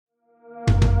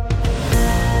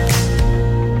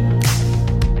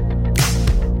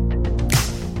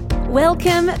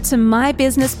Welcome to My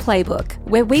Business Playbook,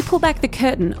 where we pull back the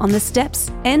curtain on the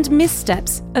steps and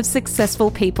missteps of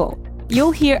successful people.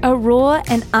 You'll hear a raw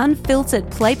and unfiltered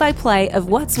play-by-play of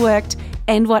what's worked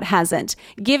and what hasn't,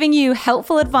 giving you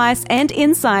helpful advice and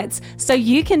insights so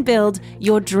you can build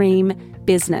your dream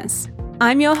business.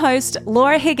 I'm your host,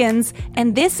 Laura Higgins,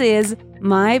 and this is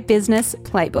My Business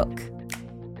Playbook.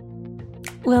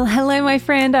 Well, hello, my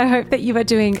friend. I hope that you are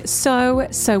doing so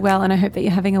well, and I hope that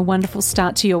you're having a wonderful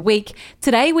start to your week.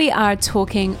 Today, we are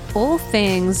talking all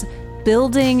things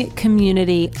building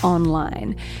community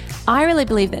online. I really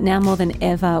believe that now more than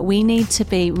ever, we need to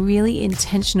be really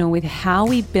intentional with how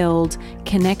we build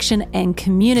connection and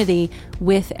community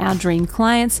with our dream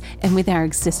clients and with our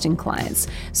existing clients.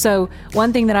 So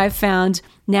one thing that I've found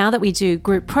now that we do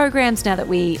group programs, now that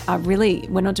we're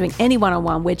not doing any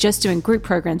one-on-one, we're just doing group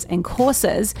programs and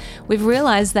courses, we've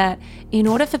realized that in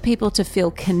order for people to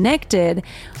feel connected,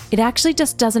 it actually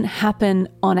just doesn't happen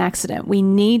on accident. We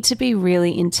need to be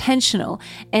really intentional.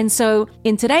 And so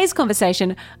in today's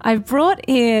conversation, I've brought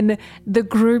in the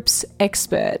group's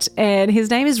expert, and his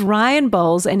name is Ryan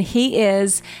Bowles, and he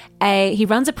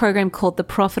runs a program called the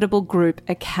Profitable Group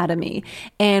Academy.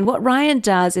 And what Ryan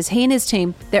does is he and his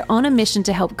team, they're on a mission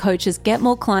to help coaches get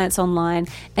more clients online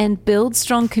and build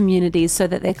strong communities so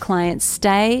that their clients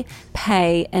stay,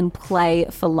 pay, and play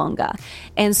for longer.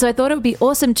 And so I thought it would be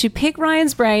awesome to pick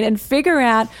Ryan's brain and figure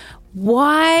out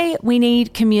why we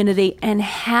need community and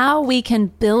how we can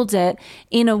build it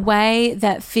in a way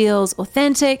that feels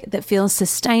authentic, that feels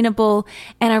sustainable.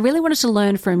 And I really wanted to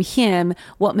learn from him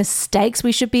what mistakes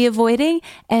we should be avoiding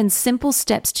and simple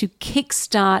steps to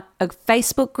kickstart a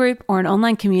Facebook group or an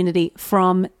online community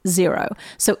from zero.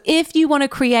 So if you want to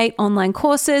create online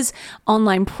courses,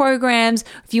 online programs,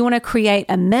 if you want to create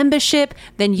a membership,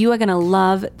 then you are going to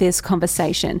love this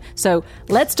conversation. So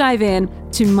let's dive in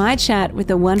to my chat with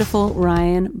the wonderful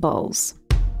Ryan Bowles.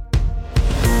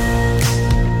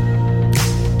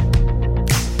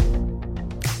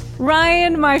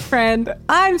 Ryan, my friend,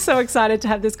 I'm so excited to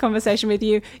have this conversation with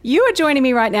you. You are joining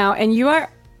me right now, and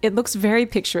it looks very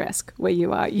picturesque where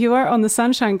you are. You are on the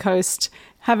Sunshine Coast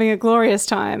having a glorious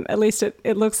time. At least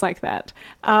it looks like that.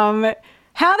 How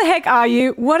the heck are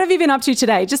you? What have you been up to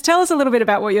today? Just tell us a little bit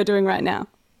about what you're doing right now.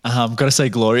 Got to say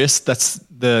glorious. That's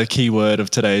the key word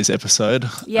of today's episode.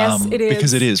 Yes, it is.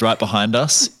 Because it is. Right behind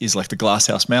us is like the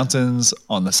Glasshouse Mountains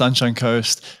on the Sunshine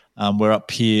Coast. We're up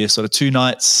here sort of 2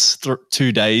 nights,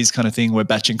 2 days kind of thing. We're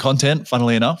batching content,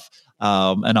 funnily enough,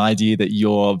 an idea that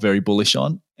you're very bullish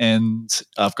on. And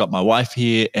I've got my wife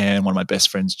here and one of my best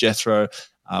friends, Jethro.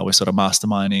 We're sort of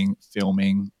masterminding,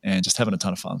 filming, and just having a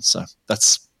ton of fun. So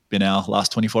that's been our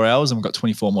last 24 hours and we've got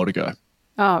 24 more to go.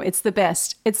 Oh, it's the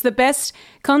best. It's the best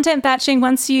content batching.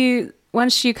 Once you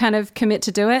kind of commit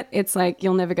to do it, it's like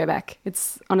you'll never go back.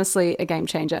 It's honestly a game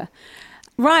changer.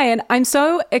 Ryan, I'm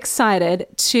so excited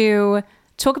to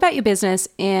talk about your business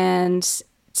and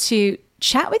to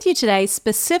chat with you today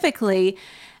specifically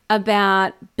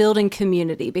about building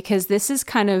community, because this is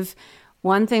kind of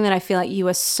one thing that I feel like you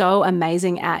are so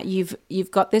amazing at.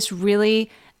 You've got this really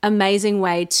amazing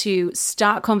way to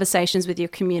start conversations with your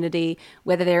community,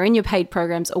 whether they're in your paid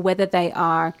programs or whether they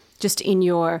are just in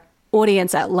your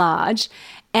audience at large.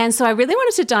 And so I really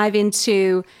wanted to dive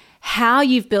into how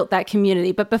you've built that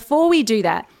community. But before we do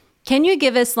that, can you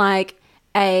give us like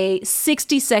a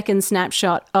 60-second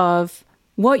snapshot of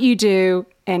what you do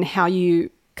and how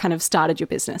you kind of started your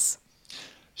business?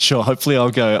 Sure. Hopefully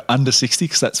I'll go under 60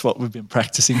 because that's what we've been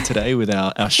practicing today with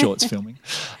our shorts filming.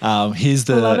 Here's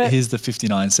the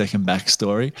 59-second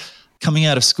backstory. Coming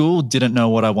out of school, didn't know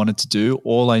what I wanted to do.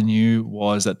 All I knew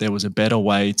was that there was a better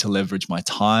way to leverage my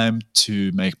time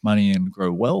to make money and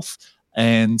grow wealth.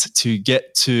 And to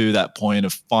get to that point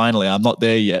of finally, I'm not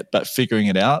there yet, but figuring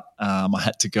it out, I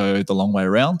had to go the long way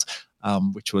around,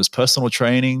 which was personal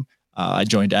training. I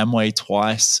joined Amway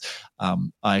twice.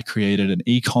 I created an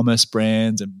e-commerce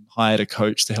brand and hired a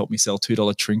coach to help me sell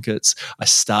 $2 trinkets. I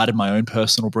started my own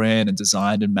personal brand and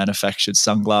designed and manufactured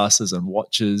sunglasses and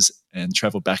watches and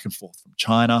traveled back and forth from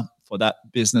China for that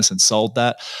business and sold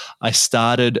that. I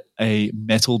started a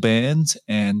metal band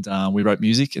and we wrote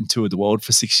music and toured the world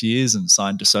for 6 years and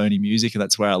signed to Sony Music, and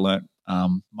that's where I learned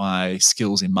my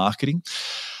skills in marketing.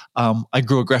 I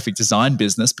grew a graphic design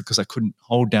business because I couldn't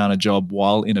hold down a job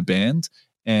while in a band.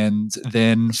 And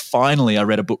then finally, I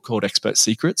read a book called Expert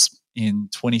Secrets in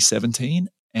 2017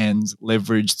 and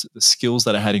leveraged the skills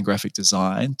that I had in graphic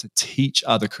design to teach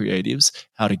other creatives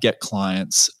how to get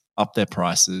clients, up their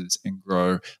prices, and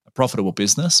grow a profitable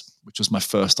business, which was my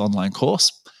first online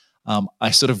course. I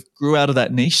sort of grew out of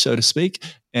that niche, so to speak,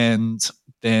 and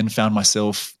then found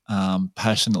myself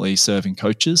passionately serving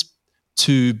coaches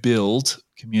to build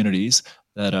communities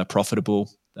that are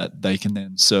profitable, that they can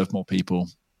then serve more people,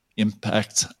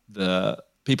 impact the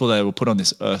people they were put on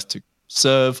this earth to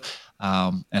serve,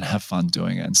 and have fun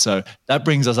doing it. And so that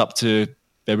brings us up to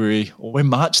February, or we're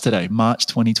March today, March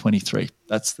 2023.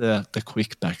 That's the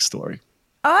quick backstory.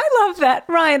 I love that,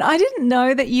 Ryan. I didn't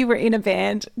know that you were in a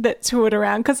band that toured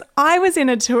around, because I was in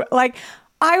a tour, like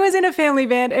I was in a family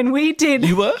band and we did.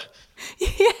 You were?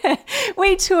 Yeah,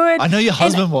 we toured. I know your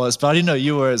husband was, but I didn't know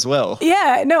you were as well.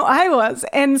 Yeah, no, I was.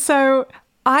 And so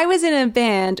I was in a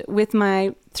band with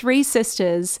my 3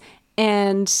 sisters,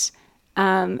 and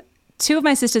 2 of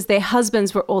my sisters, their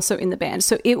husbands were also in the band.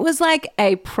 So it was like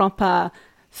a proper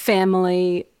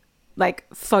family, like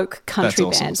folk country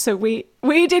band. So we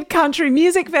did country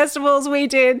music festivals, we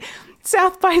did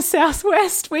South by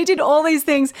Southwest, we did all these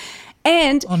things.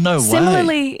 And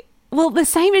similarly, well, the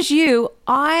same as you,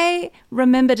 I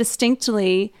remember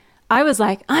distinctly, I was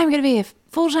like, I'm going to be a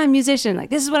full-time musician. Like,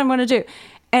 this is what I'm going to do.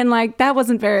 And like, that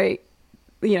wasn't very,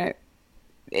 that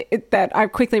I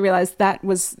quickly realized that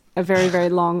was a very, very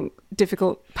long,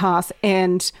 difficult path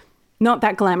and not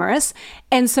that glamorous.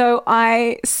 And so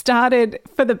I started,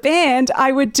 for the band,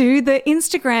 I would do the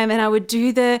Instagram, and I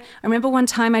remember one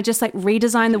time I just like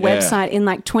redesigned the website in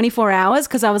like 24 hours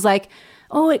because I was like,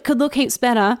 oh, it could look heaps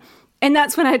better. And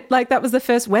that's when that was the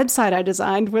first website I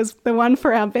designed, was the one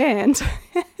for our band.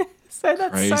 So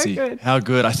that's crazy. So good. How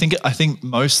good. I think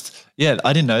most, I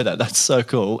didn't know that. That's so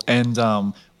cool. And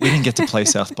we didn't get to play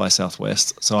South by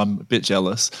Southwest, so I'm a bit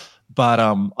jealous. But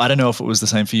I don't know if it was the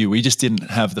same for you. We just didn't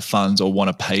have the funds or want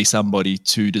to pay somebody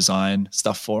to design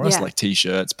stuff for us, like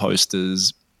T-shirts,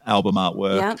 posters, album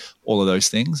artwork, all of those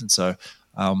things. And so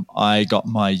I got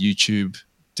my YouTube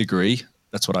degree,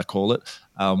 that's what I call it,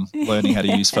 learning how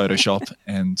to use Photoshop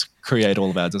and create all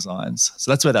of our designs.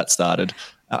 So that's where that started.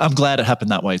 I'm glad it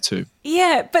happened that way too.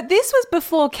 Yeah, but this was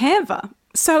before Canva.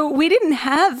 So we didn't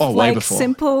have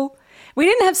simple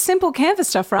Canva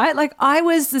stuff, right? Like I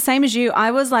was the same as you.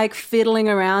 I was like fiddling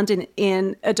around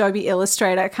in Adobe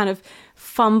Illustrator, kind of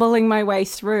fumbling my way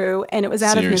through, and it was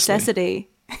out of necessity.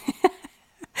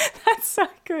 That's so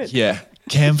good. Yeah.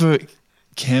 Canva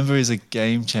is a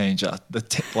game changer.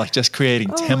 Just creating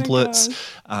templates.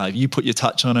 You put your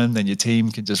touch on them, then your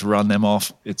team can just run them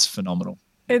off. It's phenomenal.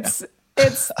 It's the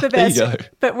best. There you go.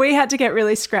 But we had to get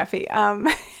really scrappy.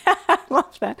 I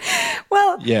love that.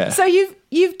 Well, so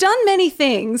you've done many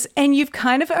things, and you've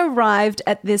kind of arrived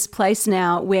at this place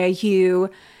now where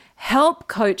you help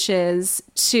coaches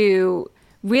to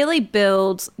really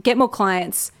get more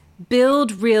clients,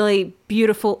 build really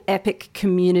beautiful, epic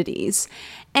communities.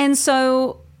 And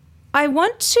so I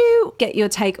want to get your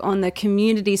take on the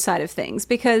community side of things,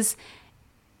 because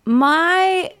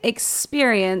my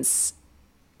experience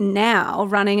now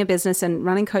running a business and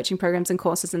running coaching programs and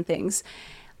courses and things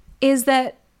is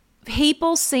that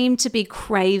people seem to be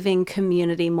craving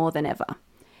community more than ever.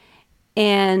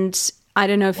 And I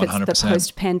don't know if 100%. It's the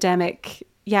post-pandemic.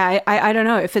 Yeah, I don't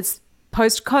know if it's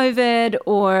post-COVID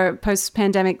or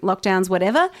post-pandemic lockdowns,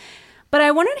 whatever. But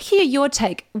I wanted to hear your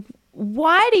take.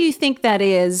 Why do you think that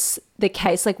is the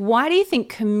case? Like, why do you think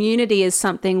community is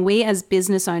something we as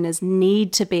business owners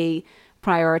need to be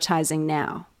prioritizing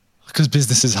now? Because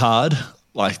business is hard.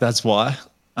 Like, that's why.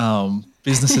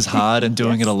 Business is hard, and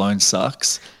doing it alone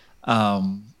sucks.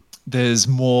 There's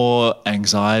more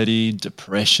anxiety,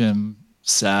 depression,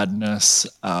 sadness,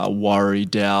 worry,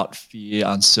 doubt, fear,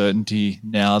 uncertainty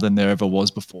now than there ever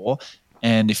was before.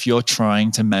 And if you're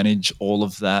trying to manage all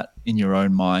of that in your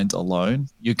own mind alone,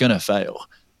 you're going to fail.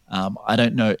 I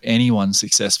don't know anyone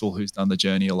successful who's done the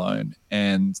journey alone.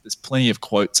 And there's plenty of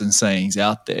quotes and sayings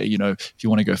out there. If you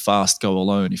want to go fast, go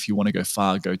alone. If you want to go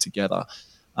far, go together.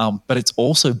 But it's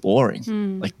also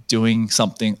boring, like doing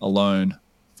something alone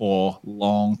for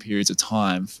long periods of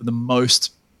time. For the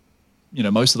most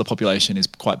of the population is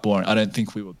quite boring. I don't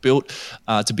think we were built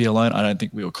to be alone. I don't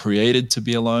think we were created to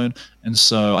be alone. And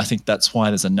so I think that's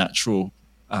why there's a natural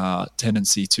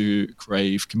tendency to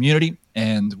crave community.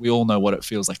 And we all know what it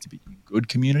feels like to be in good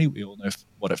community. We all know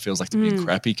what it feels like to be in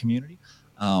crappy community.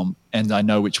 And I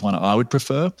know which one I would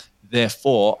prefer.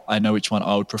 Therefore, I know which one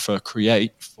I would prefer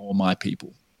create for my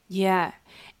people. Yeah.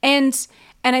 And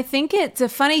I think it's a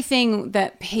funny thing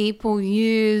that people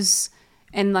use,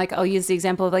 and like I'll use the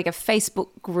example of like a Facebook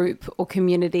group or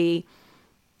community.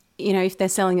 If they're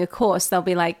selling a course, they'll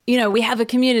be like, we have a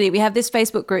community, we have this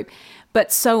Facebook group.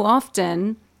 But so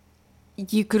often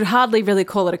you could hardly really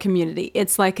call it a community.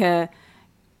 It's like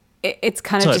it's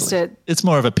kind of just it's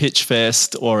more of a pitch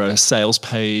fest or a sales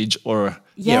page or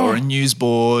a news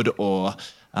board or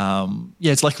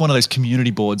It's like one of those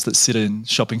community boards that sit in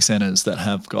shopping centers that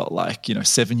have got like,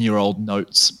 7-year-old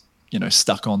notes,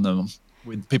 stuck on them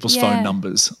with people's phone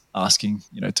numbers asking,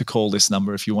 to call this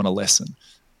number if you want a lesson.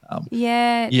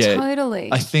 Totally.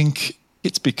 I think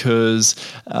it's because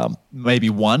maybe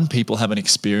one, people haven't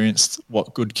experienced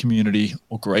what good community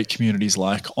or great communities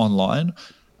like online.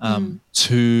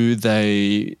 Two,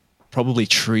 they probably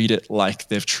treat it like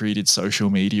they've treated social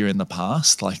media in the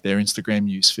past, like their Instagram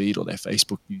newsfeed or their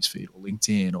Facebook newsfeed or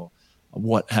LinkedIn or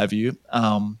what have you.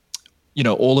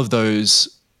 All of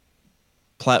those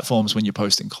platforms, when you're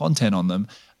posting content on them,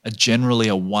 are generally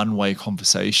a one-way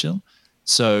conversation.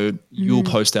 So you'll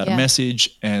post out a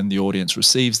message and the audience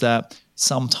receives that.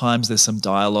 Sometimes there's some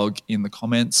dialogue in the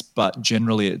comments, but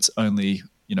generally it's only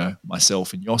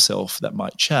myself and yourself that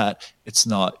might chat. It's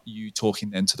not you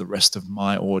talking then to the rest of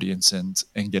my audience and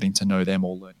getting to know them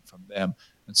or learning from them.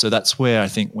 And so that's where I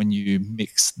think when you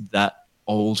mix that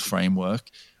old framework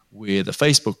with a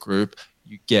Facebook group,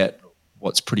 you get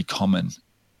what's pretty common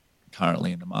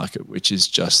currently in the market, which is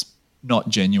just not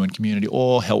genuine community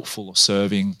or helpful or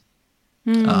serving.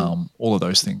 All of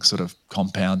those things sort of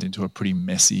compound into a pretty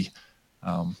messy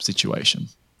situation.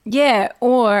 Yeah,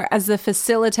 or as the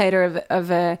facilitator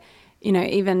of a,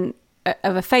 even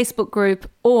of a Facebook group,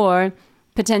 or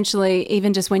potentially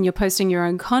even just when you're posting your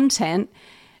own content,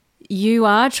 you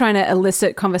are trying to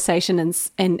elicit conversation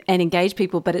and engage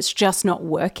people, but it's just not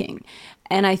working.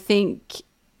 And I think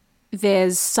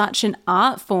there's such an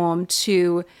art form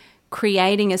to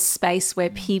creating a space where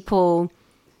people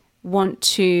want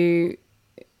to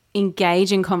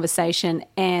engage in conversation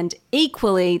and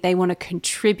equally they want to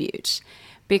contribute.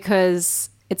 Because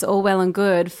it's all well and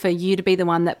good for you to be the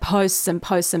one that posts and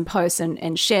posts and posts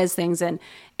and shares things and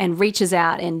reaches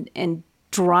out and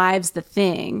drives the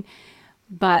thing.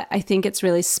 But I think it's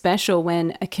really special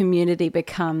when a community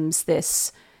becomes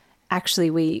this,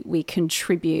 actually we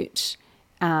contribute,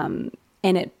 and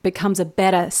it becomes a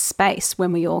better space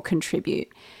when we all contribute.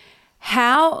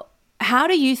 How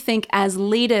do you think as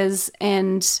leaders,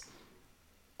 and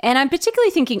I'm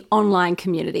particularly thinking online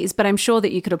communities, but I'm sure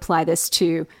that you could apply this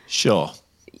to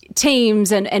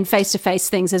teams and face-to-face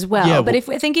things as well. Yeah, but if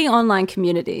we're thinking online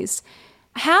communities,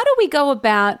 how do we go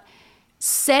about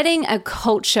setting a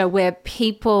culture where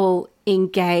people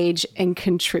engage and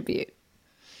contribute?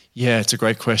 Yeah, it's a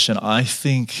great question. I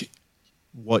think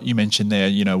what you mentioned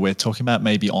there, we're talking about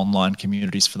maybe online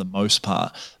communities for the most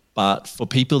part, but for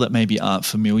people that maybe aren't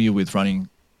familiar with running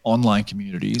online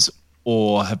communities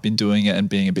or have been doing it and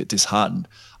being a bit disheartened,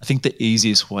 I think the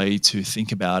easiest way to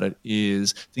think about it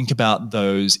is think about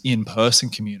those in-person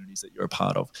communities that you're a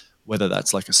part of, whether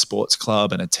that's like a sports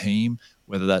club and a team,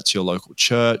 whether that's your local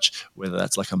church, whether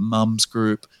that's like a mum's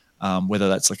group, whether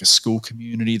that's like a school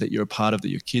community that you're a part of that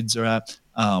your kids are at.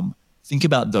 Think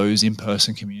about those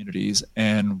in-person communities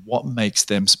and what makes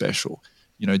them special.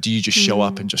 Do you just show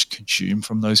up and just consume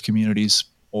from those communities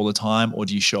all the time, or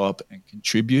do you show up and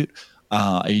contribute?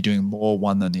 Are you doing more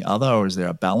one than the other, or is there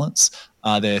a balance?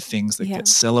 Are there things that get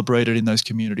celebrated in those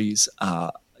communities?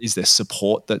 Is there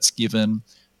support that's given?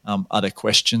 Are there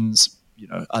questions?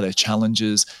 Are there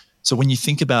challenges? So when you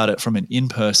think about it from an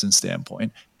in-person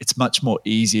standpoint, it's much more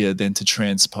easier than to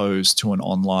transpose to an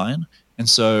online. And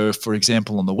so, for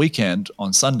example, on the weekend,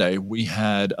 on Sunday, we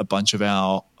had a bunch of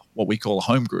our, what we call a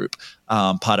home group,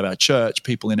 part of our church,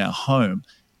 people in our home.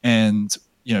 And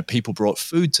people brought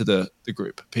food to the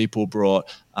group. People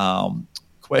brought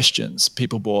questions.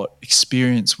 People brought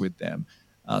experience with them.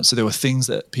 So there were things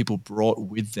that people brought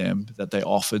with them that they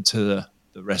offered to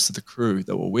the rest of the crew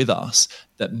that were with us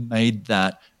that made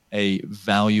that a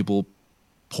valuable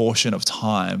portion of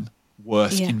time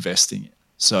worth investing in.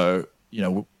 So,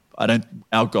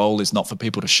 our goal is not for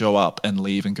people to show up and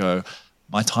leave and go,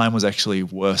 my time was actually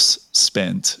worse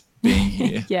spent being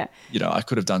here. I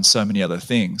could have done so many other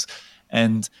things.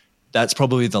 And that's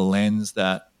probably the lens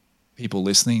that people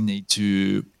listening need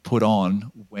to put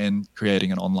on when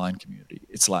creating an online community.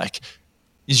 It's like,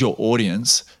 is your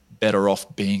audience better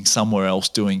off being somewhere else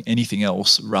doing anything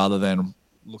else rather than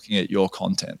looking at your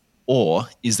content? Or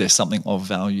is there something of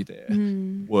value there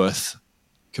worth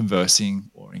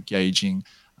conversing or engaging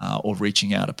or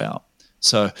reaching out about?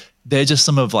 So they're just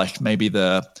some of like maybe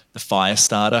the fire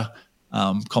starter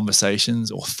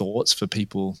conversations or thoughts for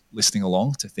people listening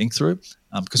along to think through.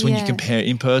 Because when you compare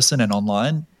in person and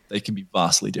online, they can be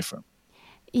vastly different.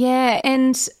 Yeah.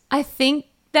 And I think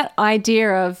that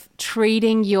idea of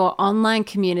treating your online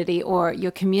community or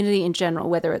your community in general,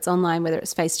 whether it's online, whether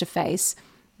it's face-to-face,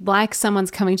 like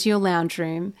someone's coming to your lounge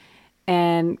room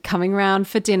and coming around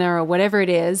for dinner or whatever it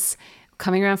is,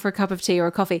 coming around for a cup of tea or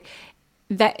a coffee,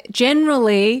 that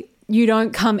generally you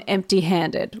don't come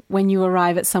empty-handed when you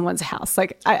arrive at someone's house.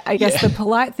 Like I guess the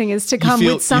polite thing is to come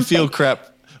with something. You feel crap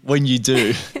when you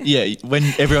do. Yeah, when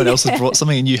everyone else has brought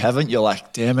something and you haven't, you're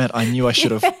like, damn it, I knew I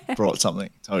should have brought something.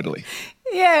 Totally.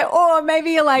 Yeah, or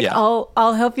maybe you're like,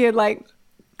 I'll help you like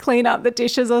clean up the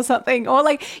dishes or something. Or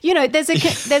like,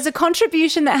 there's a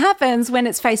contribution that happens when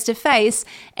it's face-to-face,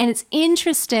 and it's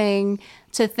interesting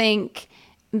to think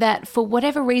that for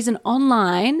whatever reason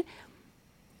online,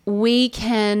 we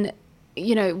can,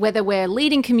 whether we're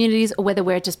leading communities or whether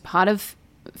we're just part of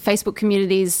Facebook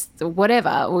communities or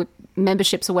whatever, or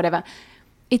memberships or whatever,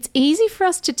 it's easy for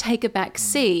us to take a back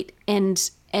seat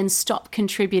and stop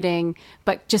contributing,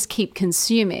 but just keep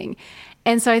consuming.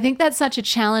 And so I think that's such a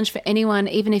challenge for anyone,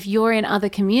 even if you're in other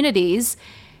communities,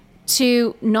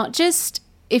 to not just,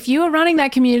 if you were running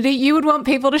that community, you would want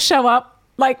people to show up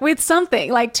like with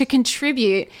something, like to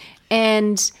contribute.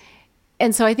 And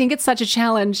so I think it's such a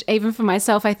challenge, even for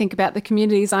myself. I think about the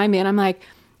communities I'm in. I'm like,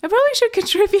 I probably should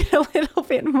contribute a little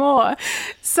bit more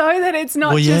so that it's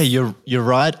not you're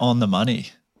right on the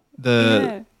money.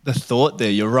 The thought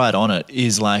there, you're right on it,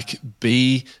 is like,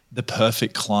 be the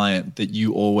perfect client that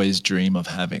you always dream of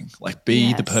having. Like,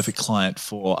 be the perfect client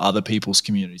for other people's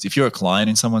communities. If you're a client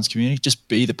in someone's community, just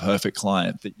be the perfect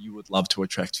client that you would love to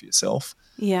attract for yourself.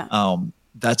 Yeah.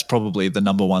 That's probably the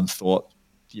number one thought,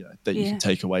 that you can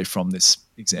take away from this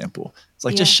example. It's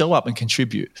like, just show up and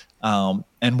contribute.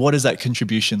 And what does that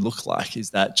contribution look like? Is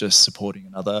that just supporting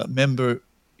another member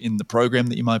in the program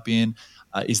that you might be in?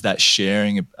 Is that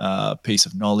sharing a piece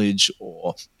of knowledge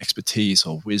or expertise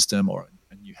or wisdom or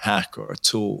a new hack or a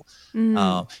tool?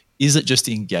 Is it just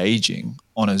engaging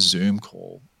on a Zoom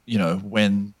call,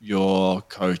 when your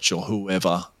coach or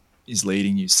whoever is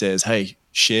leading you says, hey,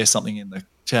 share something in the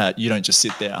chat? You don't just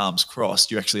sit there arms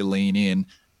crossed. You actually lean in,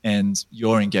 and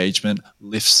your engagement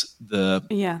lifts the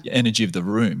energy of the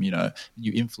room,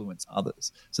 you influence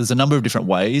others. So there's a number of different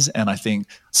ways, and I think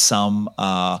some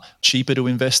are cheaper to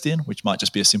invest in, which might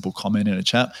just be a simple comment in a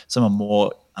chat. Some are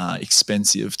more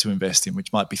expensive to invest in,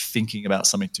 which might be thinking about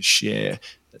something to share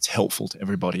that's helpful to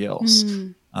everybody else.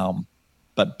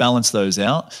 But balance those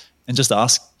out and just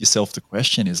ask yourself the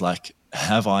question is like,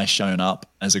 have I shown up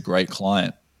as a great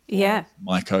client?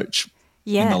 My coach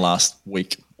in the last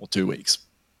week or 2 weeks.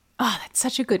 Oh, that's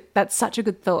such a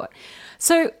good thought.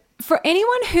 So for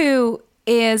anyone who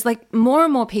is like, more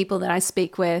and more people that I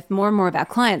speak with, more and more of our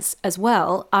clients as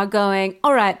well, are going,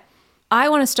 all right, I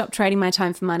want to stop trading my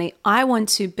time for money. I want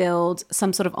to build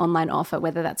some sort of online offer,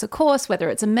 whether that's a course, whether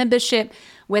it's a membership,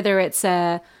 whether it's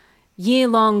a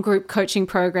year-long group coaching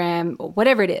program, or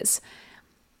whatever it is.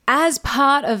 As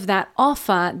part of that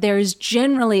offer, there is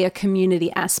generally a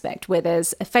community aspect where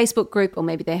there's a Facebook group, or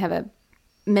maybe they have a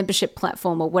membership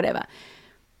platform or whatever.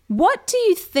 What do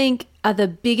you think are the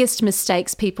biggest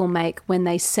mistakes people make when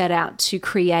they set out to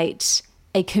create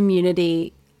a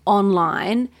community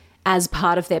online as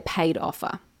part of their paid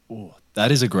offer? Oh,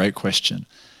 that is a great question.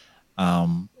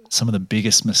 Some of the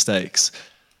biggest mistakes,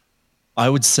 I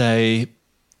would say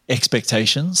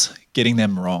expectations, getting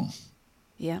them wrong.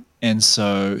 Yeah. And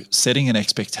so setting an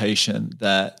expectation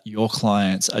that your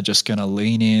clients are just going to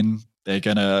lean in, they're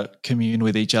going to commune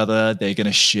with each other, they're going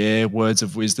to share words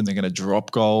of wisdom, they're going to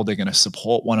drop gold, they're going to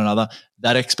support one another.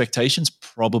 That expectation's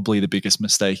probably the biggest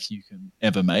mistake you can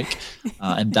ever make.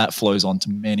 And that flows on to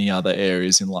many other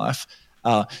areas in life.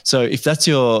 So if that's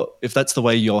the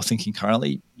way you're thinking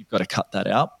currently, you've got to cut that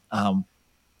out.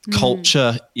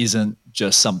 Culture isn't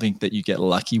just something that you get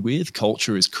lucky with.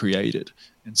 Culture is created.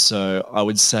 And so I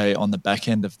would say on the back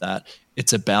end of that,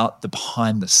 it's about the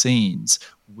behind the scenes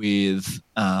with,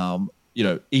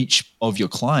 each of your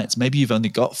clients. Maybe you've only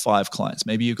got 5 clients,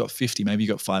 maybe you've got 50, maybe you've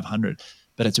got 500,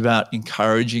 but it's about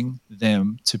encouraging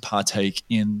them to partake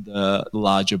in the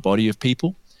larger body of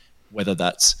people, whether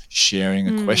that's sharing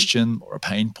a question or a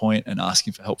pain point and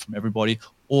asking for help from everybody,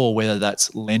 or whether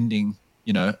that's lending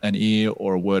an ear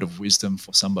or a word of wisdom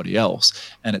for somebody else,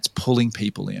 and it's pulling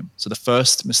people in. So the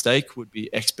first mistake would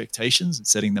be expectations and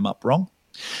setting them up wrong.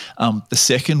 The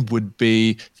second would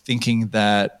be thinking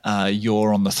that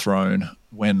you're on the throne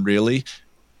when really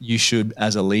you should,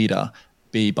 as a leader,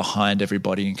 be behind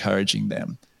everybody, encouraging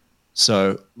them.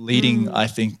 So leading, I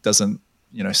think, doesn't,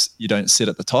 you don't sit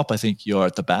at the top. I think you're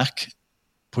at the back,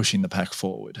 pushing the pack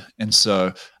forward. And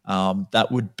so that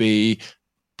would be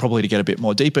probably, to get a bit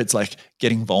more deeper, it's like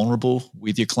getting vulnerable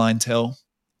with your clientele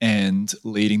and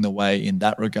leading the way in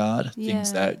that regard.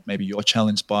 Things that maybe you're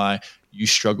challenged by, you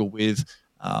struggle with,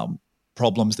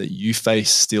 problems that you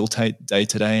face still day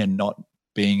to day, and not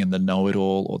being in the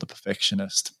know-it-all or the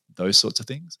perfectionist, those sorts of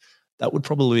things. That would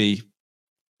probably be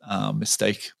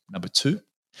mistake number 2.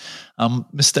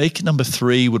 Mistake number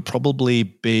 3 would probably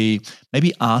be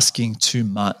maybe asking too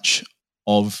much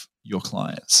of your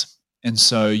clients. And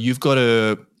so you've got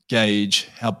to gauge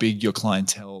how big your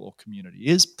clientele or community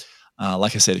is.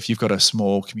 Like I said, if you've got a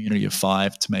small community of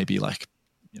 5 to maybe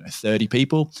 30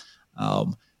 people,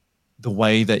 the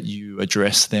way that you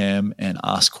address them and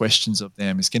ask questions of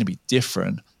them is going to be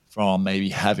different from maybe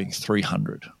having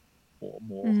 300 or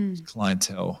more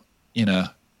clientele in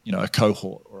a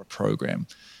cohort or a program.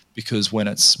 Because when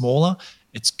it's smaller,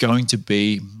 it's going to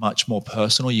be much more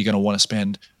personal. You're going to want to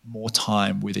spend more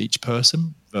time with each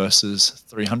person versus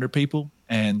 300 people,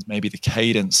 and maybe the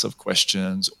cadence of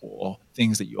questions or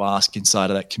things that you ask inside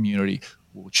of that community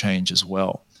will change as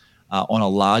well. On a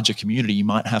larger community, you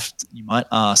might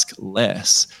ask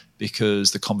less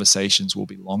because the conversations will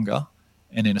be longer,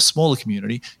 and in a smaller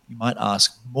community, you might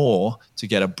ask more to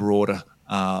get a broader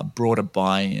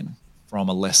buy-in from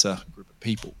a lesser group of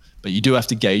people. But you do have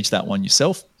to gauge that one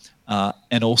yourself,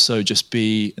 and also just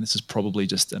and this is probably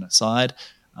just an aside,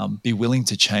 be willing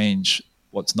to change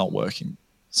what's not working.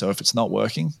 So if it's not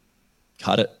working,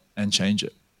 cut it and change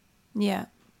it. Yeah.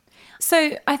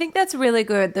 So I think that's really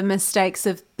good, the mistakes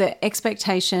of the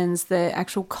expectations, the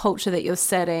actual culture that you're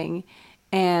setting,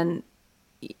 and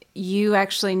you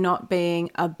actually not being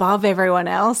above everyone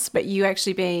else, but you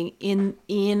actually being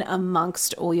in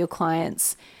amongst all your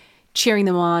clients, cheering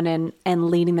them on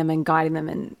and leading them and guiding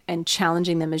them and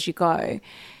challenging them as you go.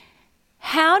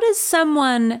 How does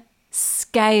someone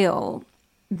scale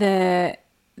the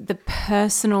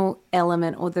personal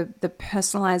element or the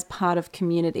personalized part of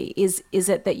community? Is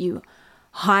it that you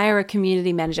hire a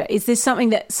community manager? Is this something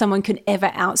that someone could ever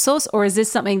outsource, or is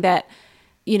this something that,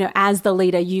 as the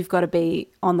leader, you've got to be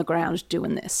on the ground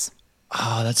doing this?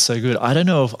 Oh, that's so good.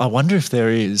 I wonder if there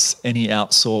is any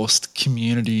outsourced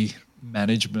community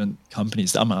management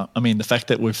companies. I mean, the fact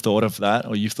that we've thought of that,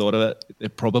 or you've thought of it,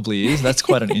 it probably is. That's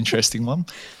quite an interesting one.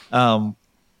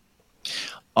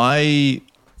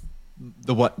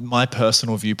 What my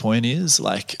personal viewpoint is,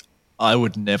 I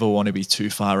would never want to be too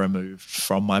far removed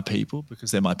from my people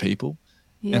because they're my people.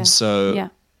 Yeah. And so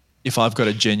if I've got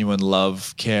a genuine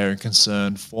love, care, and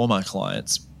concern for my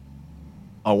clients,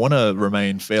 I want to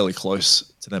remain fairly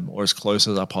close to them, or as close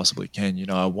as I possibly can.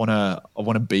 I want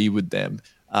to be with them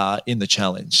in the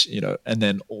challenge, and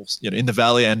then also, in the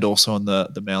valley and also on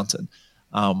the mountain.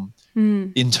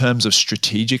 In terms of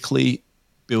strategically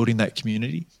building that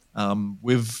community,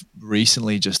 we've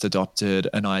recently just adopted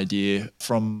an idea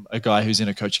from a guy who's in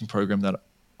a coaching program that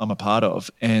I'm a part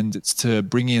of, and it's to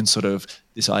bring in sort of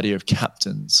this idea of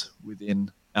captains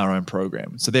within our own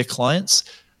program. So they're clients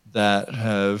that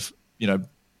have,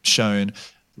 shown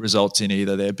results in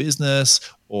either their business,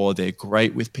 or they're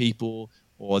great with people,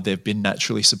 or they've been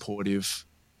naturally supportive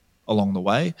along the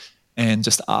way, and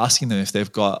just asking them if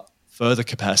they've got further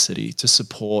capacity to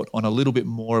support on a little bit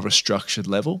more of a structured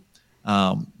level,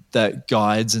 that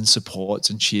guides and supports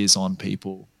and cheers on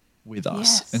people with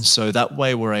us. Yes. And so that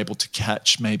way we're able to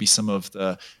catch maybe some of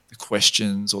the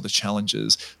questions or the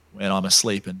challenges when I'm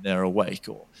asleep and they're awake,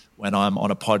 or when I'm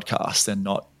on a podcast and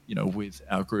not, with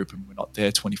our group and we're not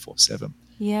there 24/7.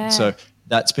 Yeah. So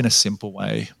that's been a simple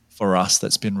way for us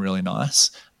that's been really nice,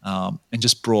 and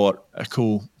just brought a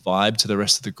cool vibe to the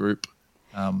rest of the group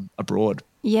abroad.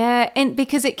 Yeah, and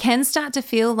because it can start to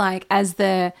feel like as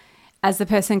the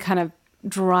person kind of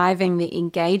driving the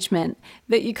engagement,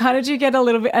 that you kind of do get a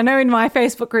little bit, I know in my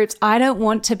Facebook groups, I don't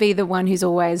want to be the one who's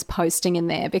always posting in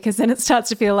there, because then it starts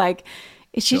to feel like,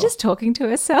 is she just talking to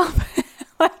herself?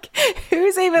 Like,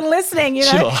 who's even listening,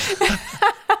 Sure.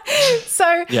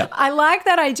 So yeah. I like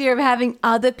that idea of having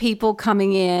other people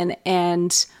coming in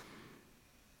and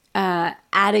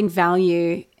adding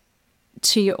value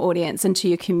to your audience and to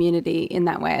your community in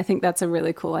that way. I think that's a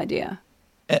really cool idea.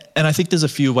 And I think there's a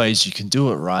few ways you can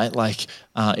do it, right?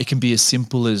 It can be as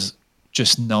simple as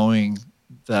just knowing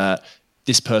that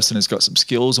this person has got some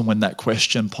skills, and when that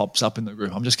question pops up in the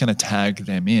group, I'm just going to tag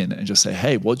them in and just say,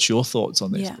 hey, what's your thoughts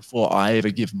on this before I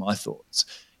ever give my thoughts?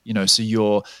 So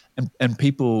you're, and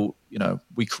people,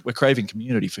 we're craving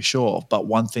community for sure, but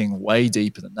one thing way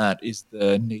deeper than that is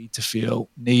the need to feel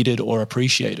needed or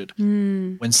appreciated.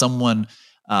 When someone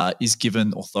is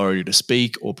given authority to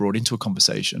speak or brought into a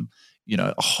conversation,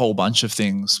 a whole bunch of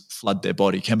things flood their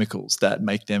body, chemicals that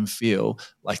make them feel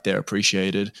like they're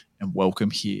appreciated and welcome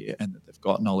here, and that they've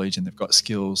got knowledge and they've got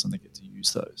skills and they get to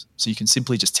use those. So you can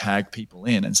simply just tag people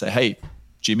in and say, hey,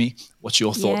 Jimmy, what's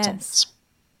your thoughts on this?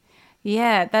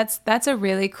 Yeah, that's a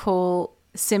really cool,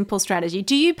 simple strategy.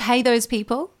 Do you pay those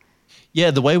people? Yeah,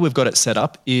 the way we've got it set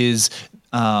up is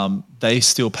they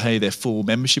still pay their full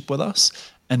membership with us,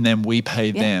 and then we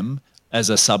pay them as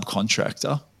a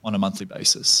subcontractor on a monthly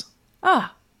basis. Oh,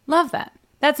 love that.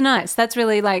 That's nice. That's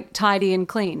really like tidy and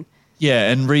clean.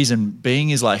 Yeah, and reason being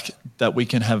is like that we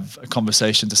can have a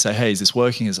conversation to say, hey, is this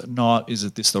working? Is it not? Is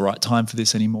it this the right time for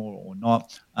this anymore or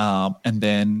not? And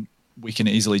then we can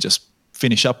easily just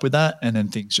finish up with that, and then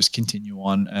things just continue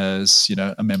on as, you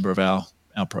know, a member of our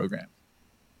program.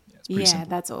 Yeah,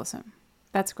 that's awesome.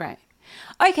 That's great.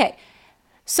 Okay,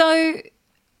 so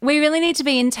we really need to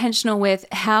be intentional with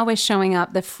how we're showing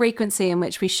up, the frequency in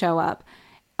which we show up,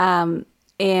 and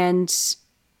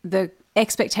the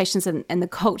expectations and the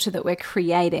culture that we're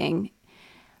creating.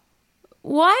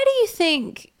 Why do you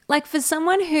think, like, for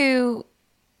someone who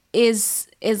is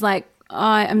like,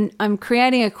 I'm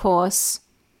creating a course,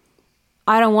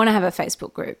 I don't want to have a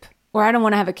Facebook group or I don't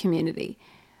want to have a community.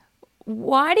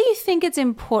 Why do you think it's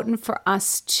important for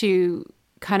us to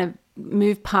kind of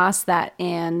move past that,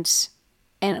 and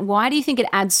why do you think it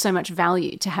adds so much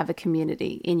value to have a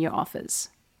community in your offers?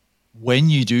 When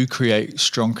you do create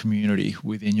strong community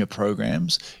within your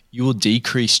programs, you will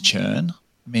decrease churn,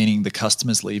 meaning the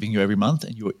customers leaving you every month,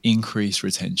 and you will increase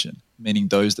retention, meaning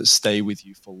those that stay with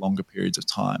you for longer periods of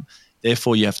time.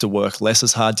 Therefore, you have to work less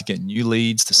as hard to get new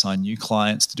leads, to sign new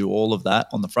clients, to do all of that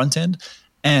on the front end.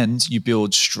 And you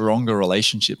build stronger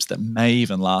relationships that may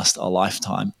even last a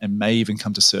lifetime and may even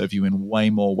come to serve you in way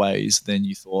more ways than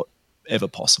you thought ever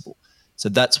possible. So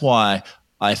that's why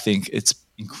I think it's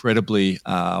incredibly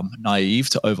naive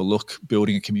to overlook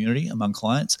building a community among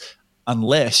clients,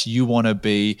 unless you want to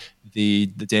be the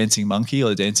dancing monkey or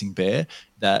the dancing bear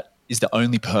that is the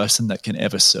only person that can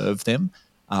ever serve them.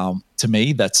 To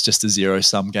me, that's just a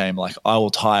zero-sum game. Like, I will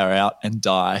tire out and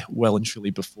die well and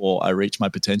truly before I reach my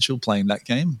potential playing that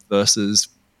game, versus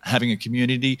having a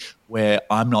community where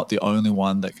I'm not the only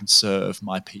one that can serve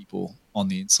my people on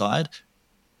the inside.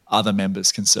 Other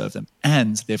members can serve them,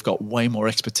 and they've got way more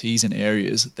expertise in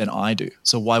areas than I do.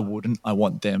 So why wouldn't I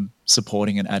want them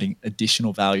supporting and adding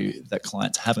additional value that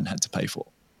clients haven't had to pay for?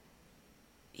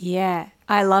 Yeah,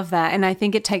 I love that. And I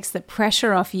think it takes the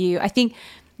pressure off you. I think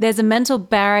there's a mental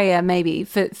barrier maybe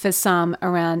for some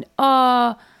around,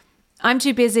 oh, I'm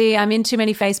too busy, I'm in too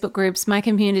many Facebook groups, my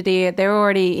community, they're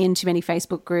already in too many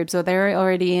Facebook groups, or they're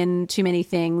already in too many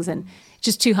things, and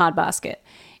just too hard basket.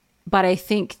 But I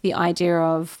think the idea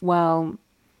of, well,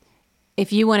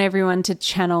 if you want everyone to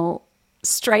channel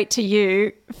straight to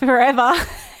you forever,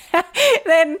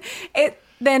 then it's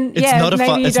not a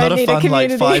fun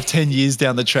like 5-10 years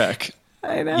down the track.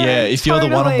 I know. Yeah, if you're the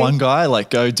one-on-one guy,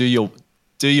 like, go do your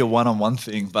one-on-one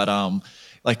thing. But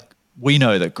like, we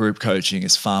know that group coaching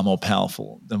is far more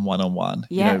powerful than one-on-one.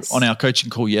 Yes. You know, on our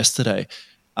coaching call yesterday,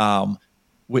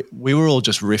 we were all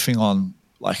just riffing on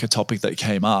like a topic that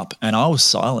came up, and I was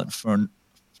silent for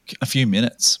a few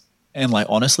minutes. And like,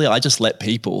 honestly, I just let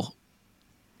people,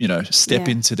 you know, step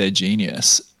into their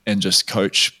genius and just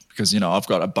coach, because, you know, I've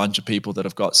got a bunch of people that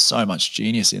have got so much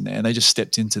genius in there, and they just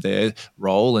stepped into their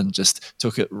role and just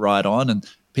took it right on, and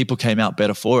people came out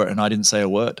better for it. And I didn't say a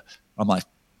word. I'm like,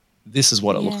 this is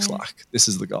what it looks like. This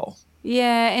is the goal.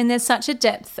 Yeah. And there's such a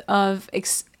depth of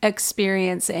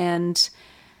experience and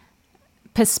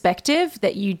perspective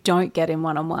that you don't get in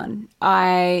one-on-one.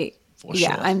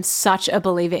 I'm such a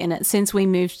believer in it. Since we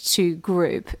moved to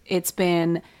group, it's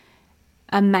been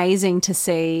amazing to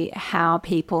see how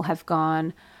people have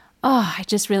gone, oh,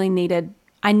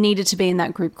 I needed to be in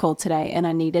that group call today, and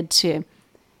I needed to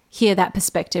hear that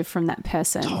perspective from that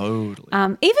person. Totally.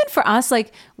 Even for us,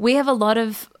 like, we have a lot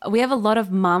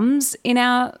of mums in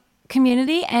our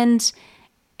community, and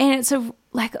it's a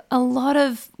lot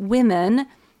of women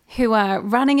who are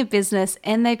running a business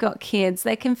and they've got kids.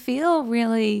 They can feel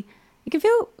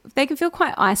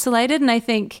quite isolated, and I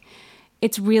think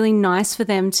it's really nice for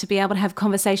them to be able to have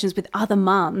conversations with other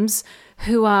mums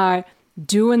who are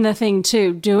doing the thing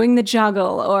too, doing the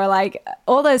juggle, or like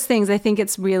all those things. I think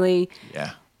it's really,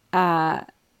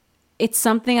 it's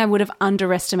something I would have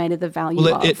underestimated the value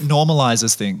of. It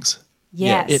normalizes things.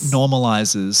 Yes. Yeah, it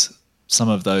normalizes some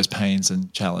of those pains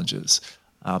and challenges.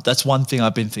 That's one thing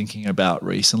I've been thinking about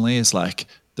recently, is like,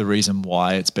 the reason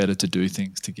why it's better to do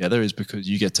things together is because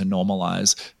you get to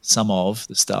normalize some of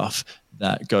the stuff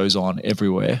that goes on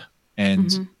everywhere,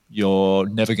 and you're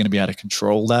never going to be able to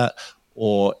control that,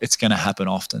 or it's going to happen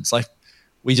often. It's like,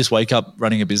 we just wake up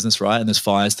running a business, right? And there's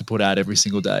fires to put out every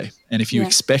single day. And if you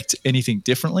expect anything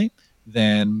differently,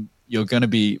 then you're going to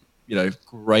be, you know,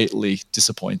 greatly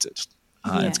disappointed.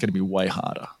 It's going to be way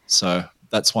harder. So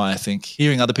that's why I think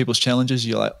hearing other people's challenges,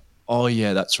 you're like, oh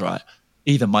yeah, that's right.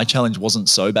 Either my challenge wasn't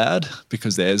so bad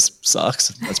because theirs sucks,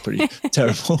 that's pretty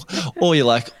terrible, or you're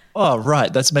like, oh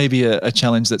right, that's maybe a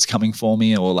challenge that's coming for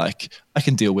me, or like, I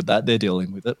can deal with that, they're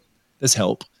dealing with it. there's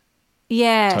help.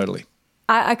 Yeah. Totally.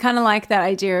 I kind of like that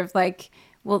idea of like,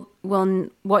 well,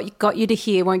 what got you to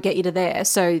here won't get you to there.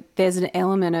 So there's an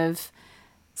element of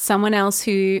someone else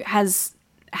who has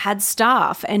had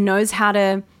staff and knows how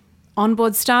to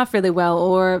onboard staff really well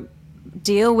or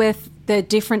deal with the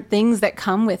different things that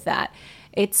come with that.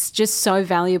 It's just so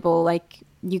valuable. Like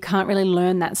you can't really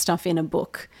learn that stuff in a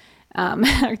book.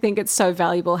 I think it's so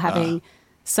valuable having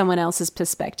someone else's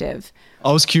perspective.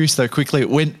 I was curious though, quickly,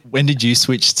 when did you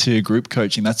switch to group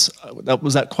coaching?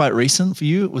 Was that quite recent for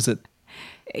you? Was it?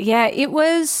 Yeah, it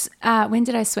was. When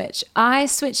did I switch? I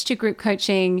switched to group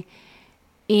coaching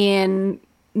in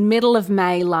middle of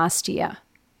May last year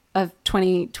of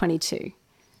 2022.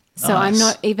 So nice. I'm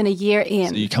not even a year in.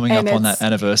 So you're coming up on that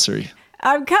anniversary.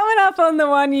 I'm coming up on the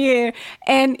 1 year,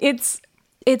 and it's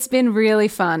been really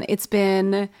fun. It's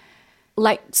been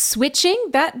like switching,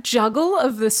 that juggle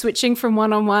of the switching from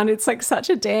one-on-one. It's like such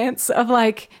a dance of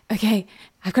like, okay,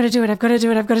 I've got to do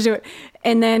it.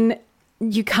 And then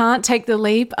you can't take the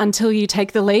leap until you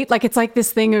take the leap. Like it's like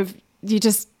this thing of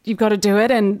you've got to do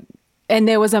it. And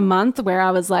there was a month where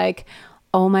I was like,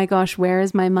 oh my gosh, where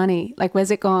is my money? Like,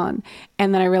 where's it gone?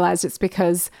 And then I realized it's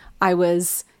because I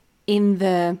was in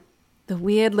the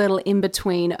weird little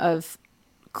in-between of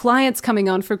clients coming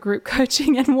on for group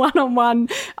coaching and one-on-one.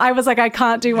 I was like, I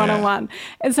can't do one-on-one.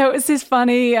 And so it was this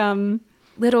funny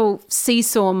little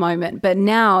seesaw moment. But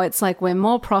now it's like we're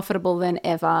more profitable than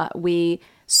ever. We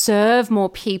serve more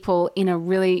people in a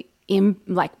really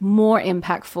more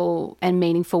impactful and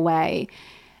meaningful way.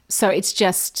 So it's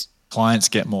just... clients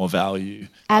get more value.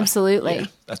 Absolutely. Yeah,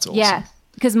 that's awesome. Yeah,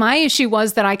 because my issue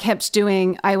was that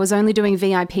I was only doing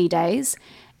VIP days,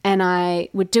 and I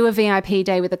would do a VIP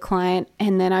day with a client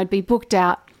and then I'd be booked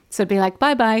out. So I'd be like,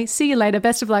 bye-bye, see you later,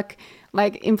 best of luck,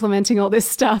 like implementing all this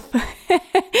stuff.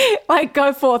 Like,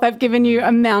 go forth. I've given you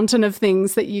a mountain of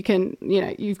things that you can,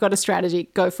 you've got a strategy,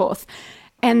 go forth.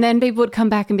 And then people would come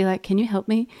back and be like, can you help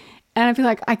me? And I'd be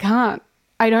like, I can't.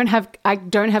 I don't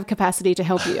have capacity to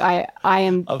help you. I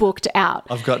am booked out.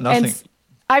 I've got nothing.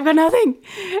 I've got nothing.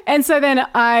 And so then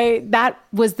that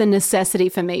was the necessity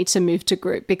for me to move to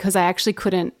group, because I actually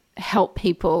couldn't help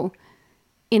people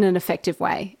in an effective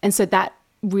way. And so that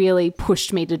really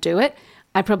pushed me to do it.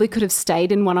 I probably could have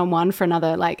stayed in one-on-one for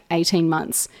another 18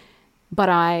 months, but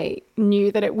I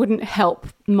knew that it wouldn't help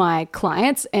my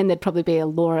clients, and there'd probably be a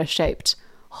Laura-shaped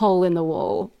hole in the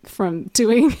wall from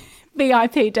doing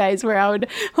VIP days where I would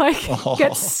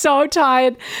get so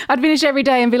tired. I'd finish every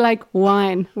day and be like,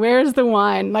 wine, where is the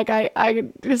wine? Like I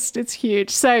just, it's huge.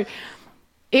 So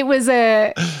it was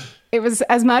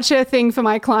as much a thing for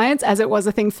my clients as it was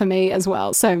a thing for me as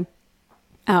well. So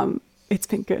it's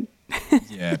been good.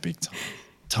 Yeah, big time.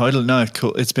 Totally. No,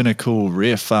 cool. It's been a cool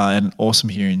riff and awesome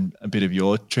hearing a bit of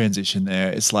your transition there.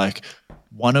 It's like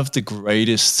one of the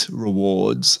greatest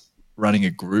rewards running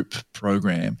a group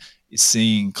program is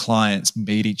seeing clients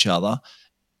meet each other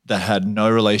that had no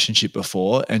relationship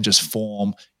before and just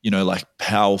form,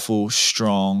 powerful,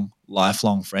 strong,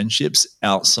 lifelong friendships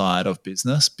outside of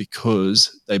business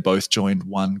because they both joined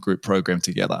one group program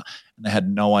together and they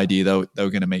had no idea they were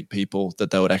going to meet people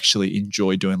that they would actually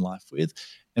enjoy doing life with.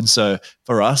 And so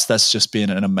for us, that's just been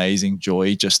an amazing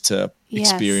joy just to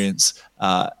experience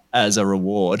as a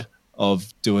reward of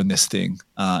doing this thing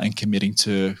and committing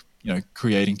to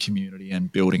creating community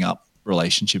and building up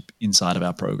relationship inside of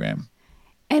our program.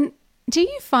 And do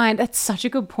you find that's such a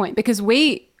good point, because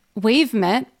we've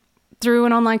met through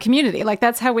an online community. Like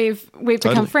that's how we've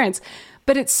become friends.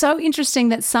 But it's so interesting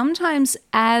that sometimes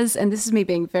and this is me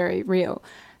being very real,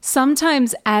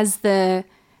 sometimes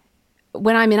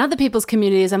when I'm in other people's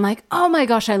communities, I'm like, oh my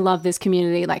gosh, I love this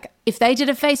community. Like if they did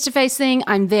a face-to-face thing,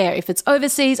 I'm there. If it's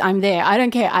overseas, I'm there. I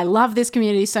don't care. I love this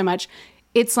community so much.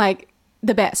 It's like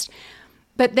the best.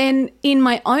 But then in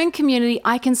my own community,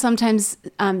 I can sometimes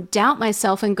doubt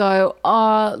myself and go,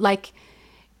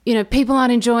 people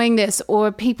aren't enjoying this,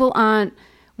 or people aren't,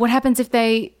 what happens if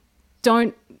they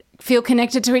don't feel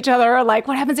connected to each other, or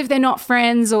what happens if they're not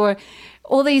friends, or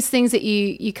all these things that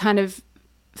you kind of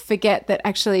forget that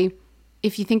actually,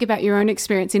 if you think about your own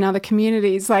experience in other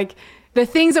communities, the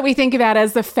things that we think about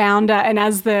as the founder and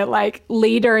as the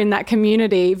leader in that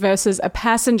community versus a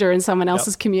passenger in someone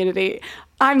else's community,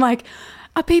 I'm like,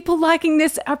 are people liking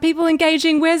this? Are people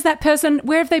engaging? Where's that person?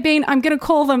 Where have they been? I'm going to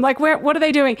call them. What are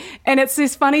they doing? And it's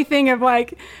this funny thing of I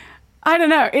don't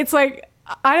know. It's I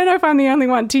don't know if I'm the only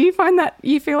one. Do you find that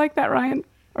you feel like that, Ryan?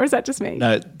 Or is that just me?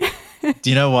 No. Do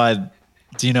you know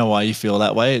why you feel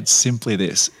that way? It's simply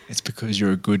this. It's because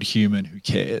you're a good human who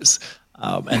cares.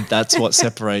 And that's what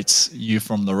separates you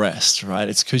from the rest, right?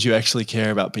 It's because you actually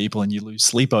care about people and you lose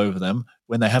sleep over them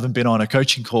when they haven't been on a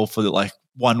coaching call for like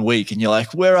 1 week and you're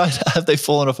like, have they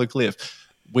fallen off a cliff?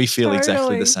 We feel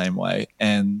exactly the same way.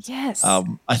 And yes.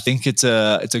 I think it's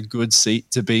a good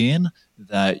seat to be in,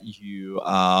 that you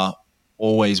are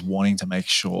always wanting to make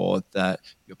sure that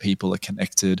your people are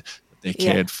connected, that they're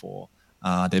cared for,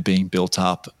 they're being built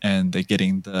up, and they're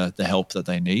getting the help that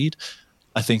they need.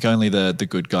 I think only the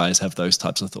good guys have those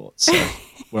types of thoughts. So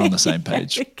we're on the same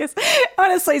page. Because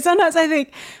honestly, sometimes I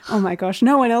think, oh my gosh,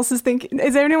 no one else is thinking.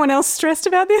 Is there anyone else stressed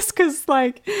about this? Because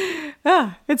like,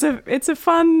 it's a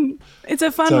fun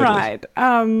totally. Ride.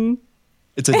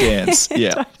 It's a dance.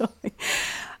 Yeah. Totally.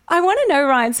 I want to know,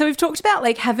 Ryan. So we've talked about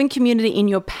like having community in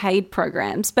your paid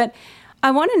programs, but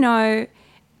I want to know,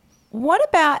 what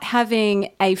about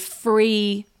having a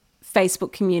free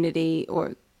Facebook community?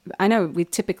 Or I know we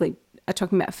typically are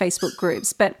talking about Facebook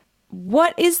groups, but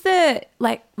what is the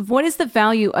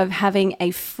value of having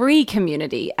a free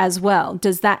community as well?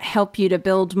 Does that help you to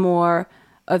build more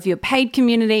of your paid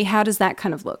community? How does that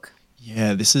kind of look?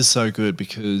 Yeah, this is so good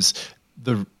because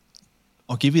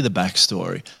I'll give you the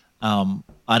backstory.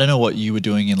 I don't know what you were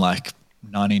doing in like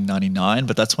 1999,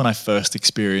 but that's when I first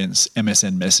experienced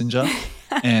MSN Messenger.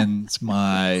 And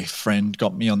my friend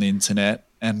got me on the internet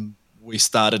and we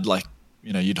started like,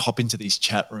 you'd hop into these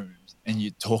chat rooms and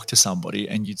you'd talk to somebody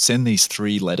and you'd send these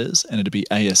 3 letters and it'd be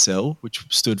ASL, which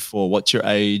stood for what's your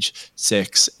age,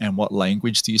 sex, and what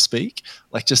language do you speak?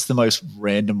 Like just the most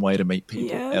random way to meet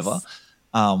people ever.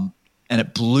 And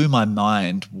it blew my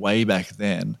mind way back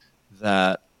then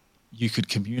that you could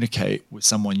communicate with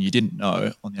someone you didn't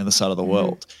know on the other side of the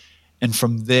world. And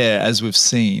from there, as we've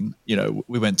seen,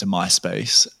 we went to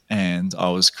MySpace and I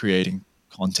was creating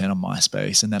content on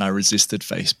MySpace, and then I resisted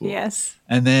Facebook. Yes.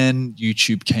 And then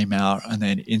YouTube came out, and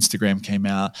then Instagram came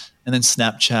out, and then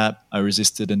Snapchat, I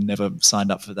resisted and never signed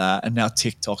up for that. And now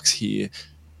TikTok's here.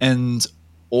 And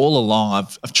all along,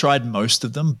 I've tried most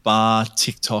of them, bar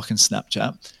TikTok and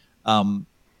Snapchat,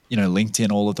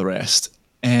 LinkedIn, all of the rest.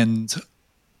 And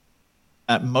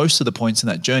at most of the points in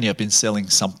that journey, I've been selling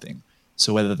something.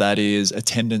 So whether that is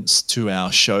attendance to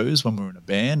our shows when we were in a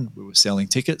band, we were selling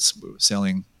tickets, we were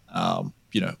selling our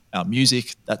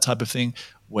music, that type of thing,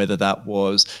 whether that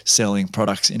was selling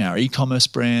products in our e-commerce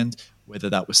brand, whether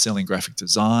that was selling graphic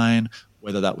design,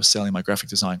 whether that was selling my graphic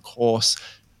design course,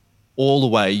 all the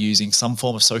way using some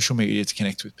form of social media to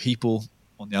connect with people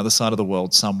on the other side of the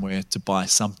world somewhere to buy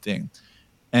something.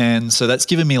 And so that's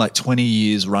given me like 20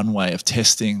 years runway of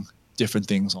testing different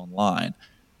things online.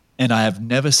 And I have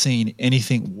never seen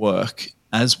anything work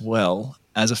as well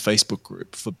as a Facebook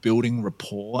group for building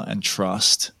rapport and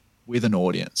trust with an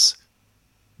audience.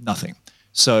 Nothing.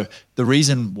 So the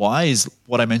reason why is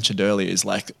what I mentioned earlier, is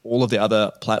like all of the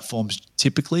other platforms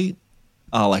typically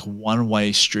are like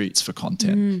one-way streets for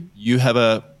content. You have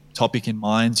a topic in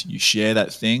mind, you share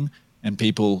that thing, and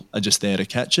people are just there to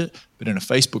catch it. But in a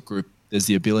Facebook group, there's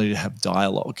the ability to have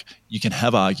dialogue. You can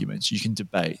have arguments, you can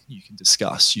debate, you can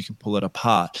discuss, you can pull it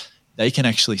apart. They can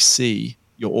actually see,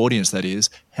 your audience that is,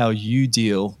 how you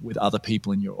deal with other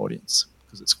people in your audience,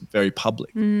 because it's very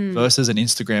public, versus an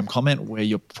Instagram comment where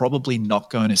you're probably not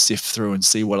going to sift through and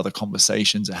see what other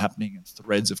conversations are happening and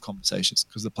threads of conversations,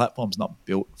 because the platform's not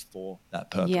built for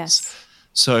that purpose. Yes.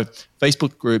 So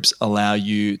Facebook groups allow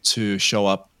you to show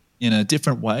up in a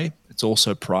different way. It's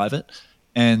also private,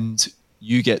 and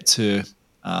you get to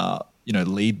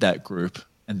lead that group,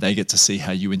 and they get to see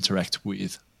how you interact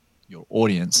with your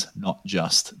audience, not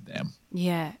just them.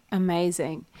 Yeah,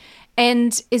 amazing.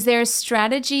 And is there a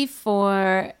strategy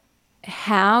for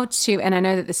how to, and I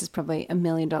know that this is probably $1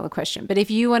 million question, but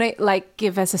if you want to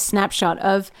give us a snapshot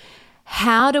of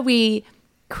how do we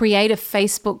create a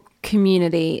Facebook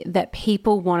community that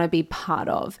people want to be part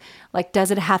of? Like, does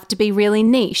it have to be really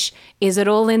niche? Is it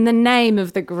all in the name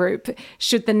of the group?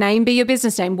 Should the name be your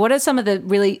business name? What are some of the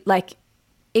really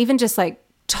even just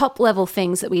top level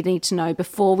things that we need to know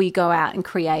before we go out and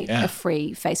create a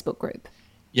free Facebook group?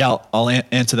 Yeah, I'll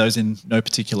answer those in no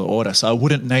particular order. So I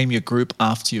wouldn't name your group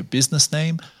after your business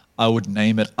name. I would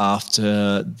name it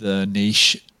after the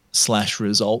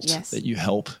niche/result that you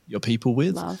help your people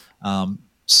with. Love.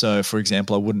 So for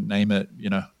example, I wouldn't name it,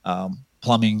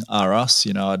 plumbing are us.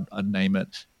 I'd name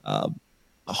it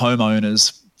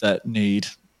homeowners that need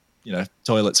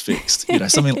toilets fixed,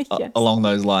 something yes. along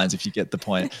those lines, if you get the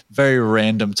point. Very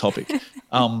random topic.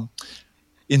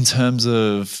 In terms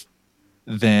of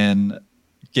then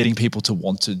getting people to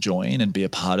want to join and be a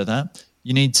part of that,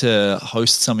 you need to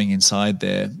host something inside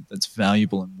there that's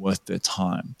valuable and worth their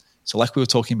time. So like we were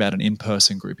talking about an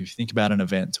in-person group, if you think about an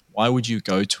event, why would you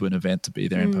go to an event to be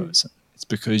there in person? It's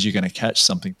because you're going to catch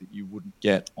something that you wouldn't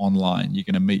get online. You're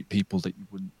going to meet people that you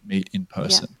wouldn't meet in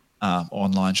person,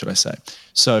 online, should I say.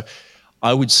 So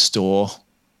I would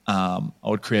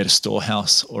create a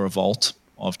storehouse or a vault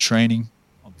of training,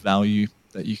 of value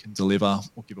that you can deliver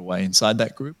or give away inside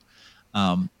that group.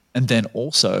 And then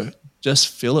also just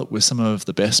fill it with some of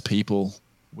the best people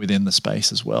within the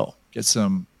space as well. Get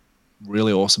some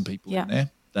really awesome people in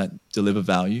there that deliver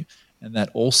value and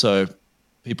that also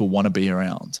people want to be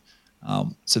around.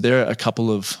 So there are a couple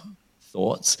of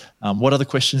thoughts. What other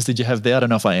questions did you have there? I don't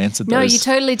know if I answered those. No, you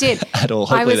totally did. At all.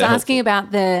 Hopefully I was asking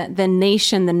about the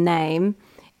niche and the name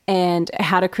and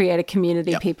how to create a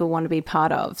community people want to be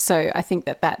part of. So I think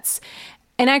that's,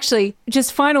 and actually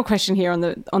just final question here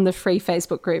on the free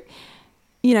Facebook group,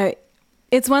 you know,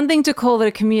 it's one thing to call it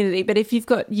a community, but if you've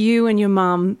got you and your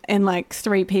mum and like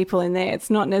 3 people in there, it's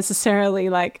not necessarily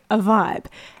like a vibe.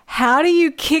 How do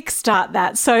you kickstart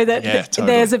that so that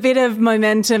there's a bit of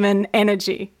momentum and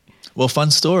energy? Well, fun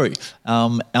story.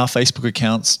 Our Facebook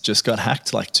accounts just got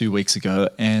hacked like 2 weeks ago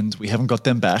and we haven't got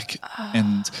them back.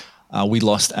 And we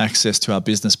lost access to our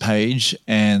business page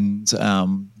and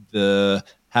the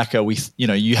hacker,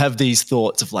 you have these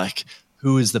thoughts of like,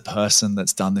 who is the person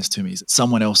that's done this to me? Is it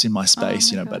someone else in my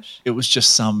space? But it was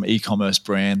just some e-commerce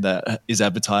brand that is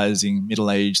advertising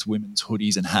middle-aged women's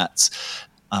hoodies and hats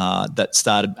that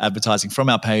started advertising from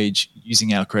our page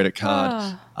using our credit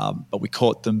card. But we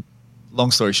caught them.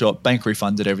 Long story short, bank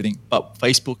refunded everything, but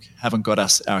Facebook haven't got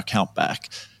us our account back.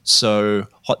 So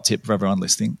hot tip for everyone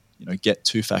listening, get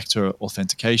 2-factor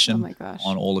authentication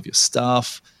on all of your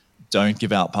stuff. Don't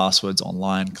give out passwords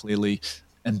online clearly.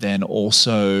 And then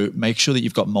also make sure that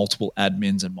you've got multiple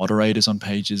admins and moderators on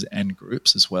pages and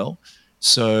groups as well.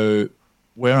 So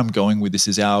where I'm going with this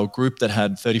is our group that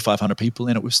had 3,500 people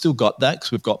in it. We've still got that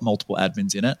because we've got multiple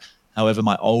admins in it. However,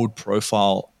 my old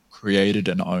profile created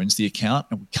and owns the account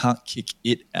and we can't kick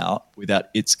it out without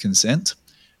its consent.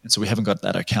 And so we haven't got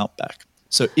that account back.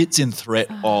 So it's in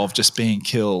threat of just being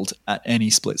killed at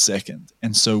any split second.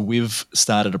 And so we've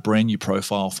started a brand new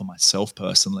profile for myself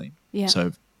personally. Yeah.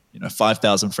 So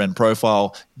 5,000 friend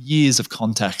profile, years of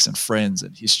contacts and friends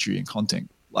and history and content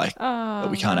that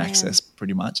we can't access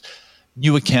pretty much.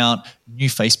 New account, new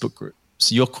Facebook group.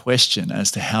 So your question as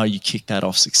to how you kick that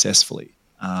off successfully,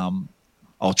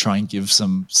 I'll try and give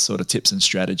some sort of tips and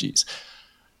strategies.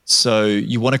 So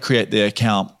you want to create the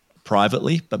account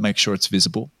privately, but make sure it's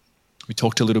visible. We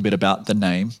talked a little bit about the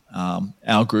name.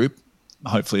 Our group,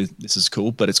 hopefully this is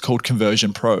cool, but it's called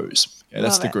Conversion Pros. Okay,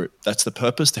 that's the group. That's the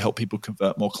purpose, to help people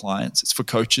convert more clients. It's for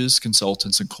coaches,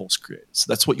 consultants, and course creators. So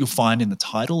that's what you'll find in the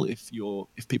title. If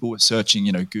people were searching,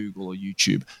 Google or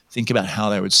YouTube, think about how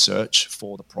they would search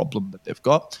for the problem that they've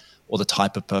got or the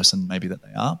type of person maybe that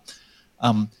they are.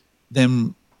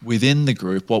 Then within the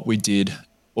group, what we did,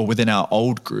 or within our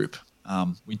old group,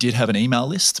 we did have an email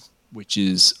list, which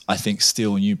is, I think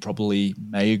still, and you probably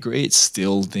may agree, it's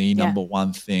still the number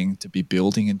one thing to be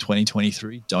building in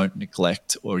 2023. Don't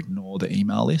neglect or ignore the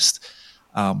email list.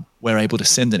 We're able to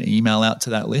send an email out to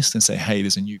that list and say, hey,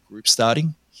 there's a new group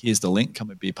starting. Here's the link. Come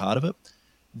and be a part of it.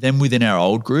 Then within our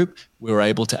old group, we were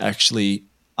able to actually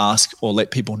ask or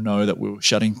let people know that we were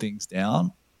shutting things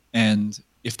down. And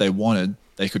if they wanted,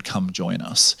 they could come join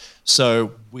us.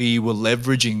 So we were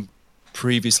leveraging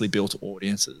previously built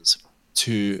audiences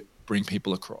to bring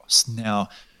people across. Now,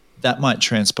 that might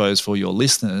transpose for your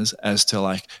listeners as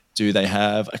to do they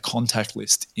have a contact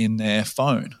list in their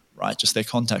phone, right? Just their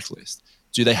contact list.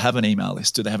 Do they have an email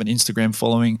list? Do they have an Instagram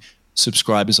following,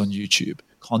 subscribers on YouTube,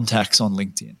 contacts on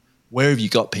LinkedIn? Where have you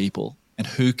got people and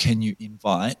who can you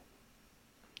invite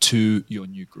to your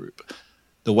new group?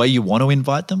 The way you want to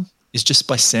invite them is just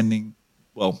by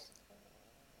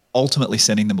ultimately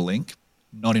sending them a link,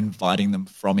 not inviting them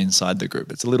from inside the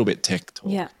group. It's a little bit tech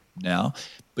talk now,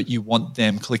 but you want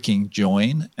them clicking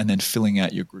join and then filling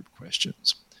out your group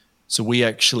questions. So we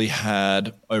actually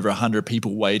had over 100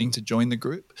 people waiting to join the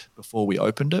group before we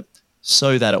opened it,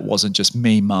 so that it wasn't just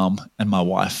me, mum, and my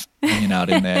wife hanging out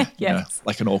in there,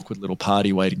 like an awkward little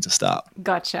party waiting to start.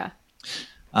 Gotcha.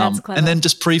 That's clever. And then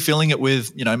just pre-filling it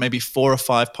with, maybe 4 or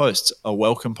 5 posts, a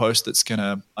welcome post that's going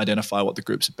to identify what the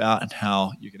group's about and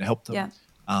how you're going to help them. Yeah.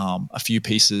 A few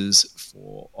pieces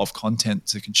of content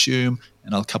to consume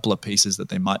and a couple of pieces that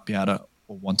they might be able to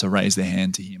or want to raise their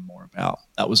hand to hear more about.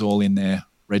 That was all in there,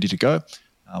 ready to go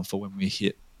for when we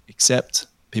hit accept.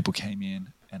 People came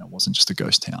in and it wasn't just a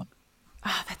ghost town.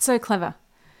 Oh, that's so clever.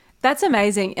 That's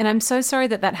amazing. And I'm so sorry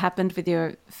that happened with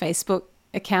your Facebook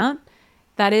account.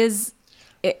 That is...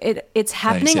 It's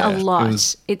happening a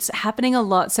lot. It's happening a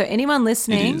lot. So anyone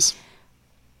listening,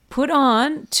 put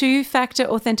on 2-factor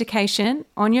authentication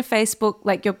on your Facebook,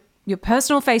 like your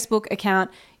personal Facebook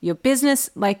account, your business,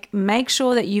 like make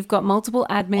sure that you've got multiple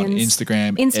admins. On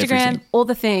Instagram, everything. All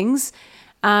the things.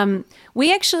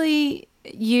 We actually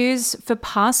use for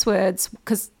passwords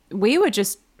because we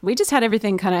just had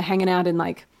everything kind of hanging out in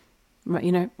like,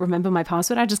 remember my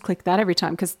password. I just click that every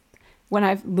time because when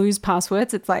I lose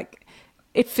passwords, it's like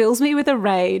it fills me with a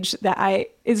rage that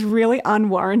is really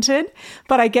unwarranted,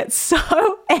 but I get so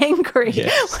angry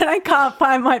when I can't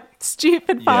find my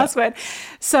stupid password.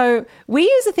 So we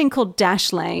use a thing called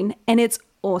Dashlane, and it's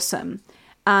awesome.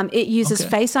 It uses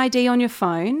Face ID on your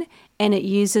phone, and it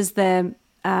uses the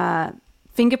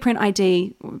fingerprint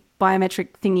ID biometric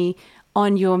thingy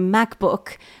on your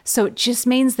MacBook. So it just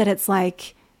means that it's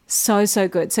like so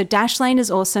good. So Dashlane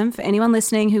is awesome for anyone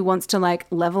listening who wants to like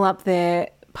level up their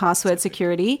password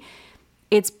security.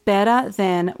 It's better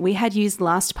than we had used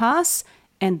LastPass,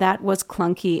 and that was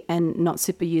clunky and not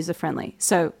super user friendly.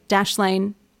 So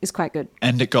Dashlane is quite good.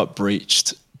 And it got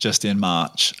breached just in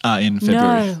February.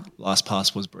 No.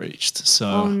 LastPass was breached.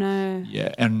 So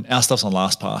yeah, and our stuff's on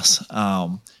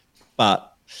LastPass.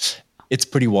 But it's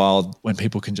pretty wild when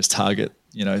people can just target,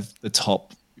 the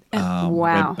top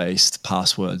web-based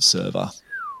password server.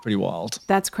 Pretty wild.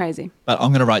 That's crazy. But I'm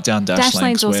going to write down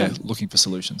Dashlane because we're looking for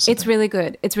solutions. It's really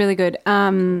good. It's really good.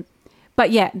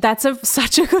 But yeah, that's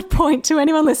such a good point to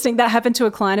anyone listening. That happened to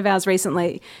a client of ours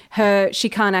recently. She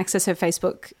can't access her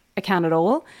Facebook account at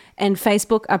all. And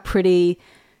Facebook are pretty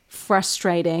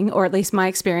frustrating, or at least my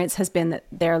experience has been that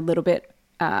they're a little bit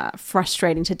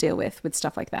frustrating to deal with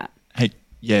stuff like that. Hey,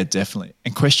 yeah, definitely.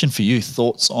 And question for you,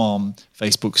 thoughts on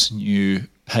Facebook's new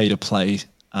pay-to-play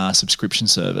subscription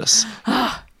service?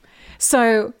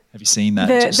 So have you seen that?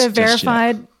 The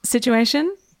verified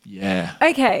situation? Yeah.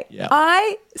 Okay.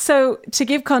 Yeah. So to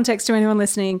give context to anyone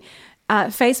listening,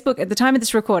 Facebook, at the time of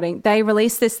this recording, they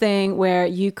released this thing where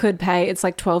you could pay, it's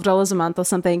like $12 a month or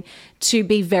something, to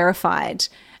be verified.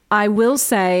 I will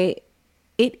say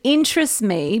it interests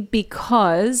me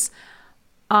because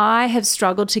I have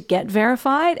struggled to get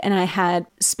verified, and I had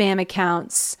spam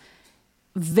accounts,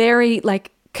 very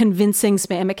like convincing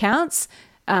spam accounts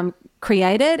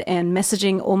created and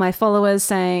messaging all my followers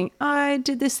saying, I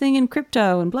did this thing in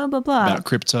crypto and blah, blah, blah. About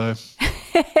crypto.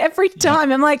 Every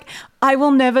time I'm like, I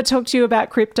will never talk to you about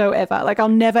crypto ever. Like I'll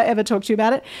never, ever talk to you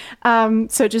about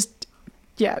it. So just,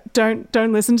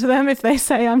 don't listen to them if they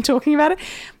say I'm talking about it.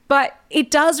 But it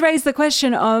does raise the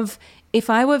question of if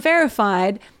I were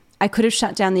verified, I could have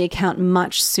shut down the account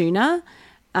much sooner,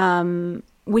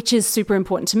 which is super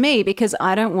important to me because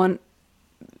I don't want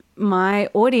my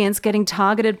audience getting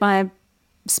targeted by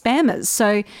spammers.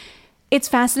 So it's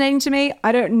fascinating to me.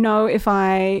 I don't know if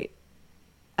I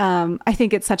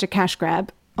think it's such a cash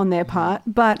grab on their part,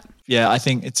 but yeah, I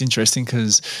think it's interesting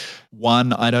because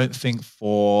one, I don't think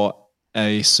for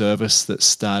a service that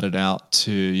started out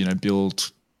to,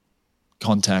 build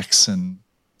contacts and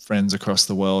friends across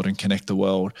the world and connect the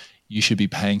world, you should be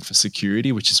paying for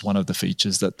security, which is one of the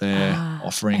features that they're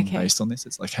offering based on this.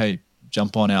 It's like, hey,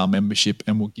 jump on our membership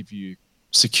and we'll give you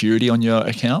security on your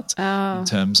account in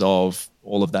terms of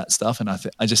all of that stuff. And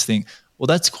I just think, well,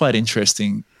 that's quite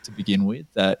interesting to begin with,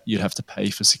 that you'd have to pay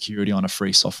for security on a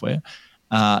free software.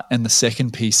 And the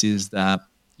second piece is that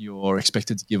you're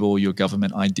expected to give all your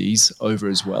government IDs over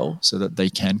as well so that they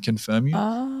can confirm you.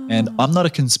 And I'm not a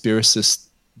conspiracist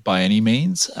by any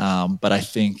means, but I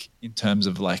think in terms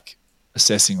of like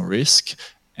assessing risk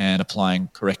and applying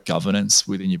correct governance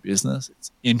within your business,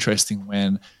 it's interesting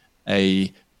when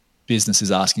a business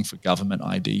is asking for government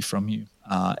ID from you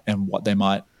and what they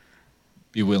might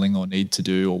be willing or need to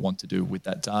do or want to do with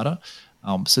that data.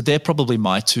 So they're probably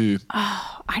my two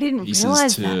I didn't pieces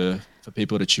realize that. For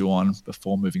people to chew on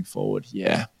before moving forward.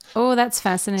 Yeah. Oh, that's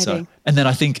fascinating. So, and then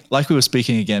I think, like we were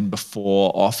speaking again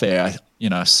before off air,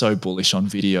 so bullish on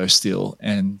video still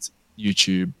and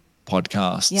YouTube,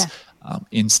 podcasts,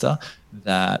 Insta,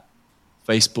 that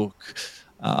Facebook,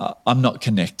 I'm not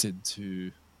connected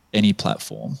to any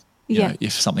platform. You know,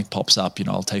 if something pops up,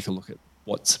 I'll take a look at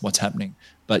what's happening.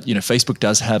 But, Facebook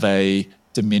does have a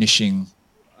diminishing,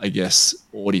 I guess,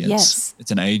 audience. Yes. It's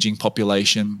an aging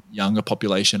population, younger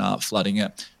population aren't flooding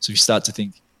it. So if you start to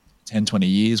think 10, 20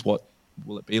 years, what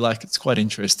will it be like? It's quite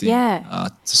interesting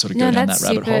to sort of go down that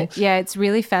rabbit hole. Yeah, it's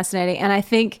really fascinating. And I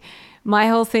think my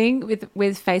whole thing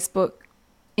with Facebook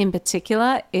in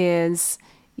particular is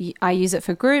I use it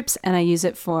for groups and I use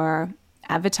it for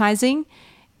advertising.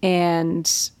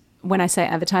 And when I say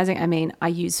advertising, I mean I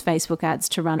use Facebook ads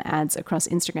to run ads across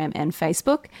Instagram and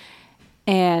Facebook.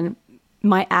 And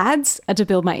my ads are to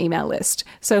build my email list.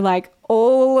 So like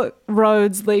all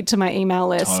roads lead to my email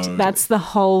list. Totally. That's the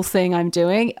whole thing I'm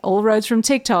doing. All roads from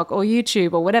TikTok or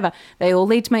YouTube or whatever, they all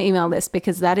lead to my email list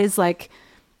because that is like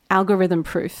algorithm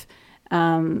proof.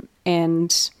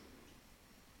 And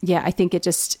yeah, I think it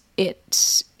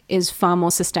is far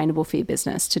more sustainable for your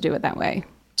business to do it that way.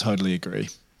 Totally agree.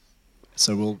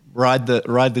 So we'll ride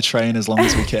the train as long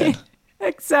as we can.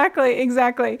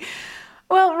 Exactly.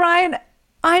 Well, Ryan,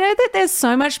 I know that there's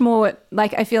so much more.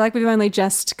 Like, I feel like we've only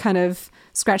just kind of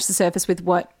scratched the surface with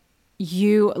what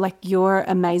your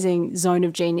amazing zone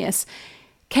of genius.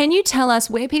 Can you tell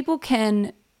us where people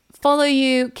can follow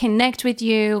you, connect with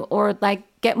you, or like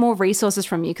get more resources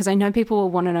from you? Because I know people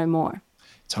will want to know more.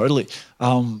 Totally.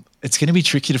 It's going to be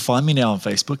tricky to find me now on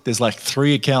Facebook. There's like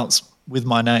 3 accounts with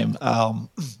my name.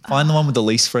 Find the one with the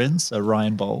least friends, so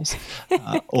Ryan Bowles,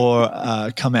 or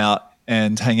come out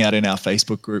and hang out in our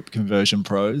Facebook group, Conversion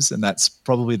Pros, and that's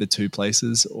probably the 2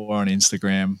 places, or on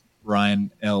Instagram,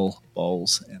 Ryan L.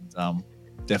 Bowles, and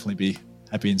definitely be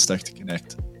happy and stoked to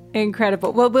connect.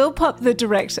 Incredible. Well, we'll pop the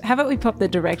direct, how about we pop the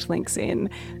direct links in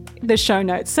the show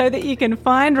notes so that you can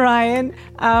find Ryan.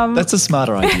 That's a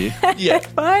smarter idea. Yeah.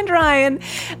 Find Ryan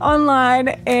online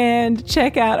and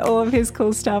check out all of his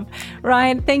cool stuff.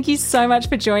 Ryan, thank you so much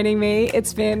for joining me.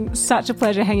 It's been such a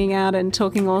pleasure hanging out and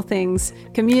talking all things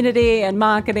community and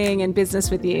marketing and business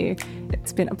with you.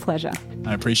 It's been a pleasure.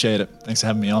 I appreciate it. Thanks for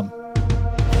having me on.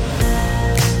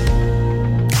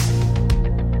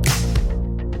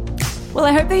 Well,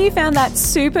 I hope that you found that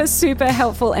super, super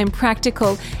helpful and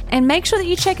practical. And make sure that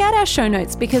you check out our show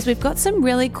notes because we've got some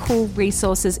really cool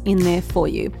resources in there for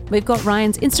you. We've got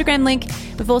Ryan's Instagram link.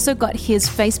 We've also got his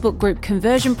Facebook group,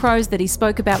 Conversion Pros, that he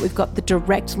spoke about. We've got the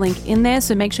direct link in there.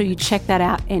 So make sure you check that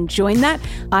out and join that.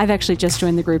 I've actually just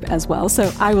joined the group as well.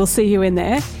 So I will see you in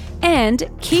there. And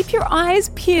keep your eyes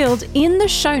peeled in the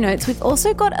show notes. We've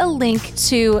also got a link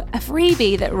to a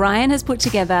freebie that Ryan has put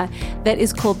together that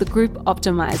is called the Group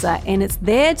Optimizer. And it's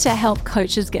there to help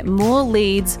coaches get more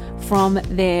leads from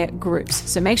their groups.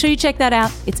 So make sure you check that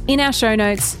out. It's in our show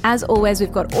notes. As always,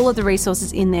 we've got all of the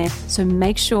resources in there. So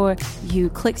make sure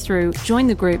you click through, join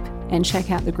the group, and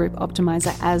check out the Group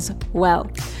Optimizer as well.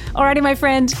 Alrighty, my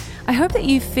friend, I hope that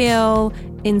you feel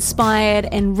inspired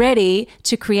and ready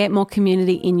to create more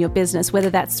community in your business, whether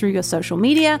that's through your social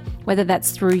media, whether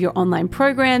that's through your online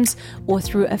programs, or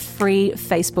through a free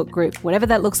Facebook group. Whatever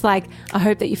that looks like, I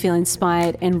hope that you feel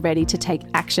inspired and ready to take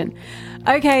action.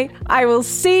 Okay, I will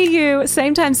see you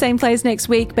same time, same place next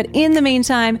week. But in the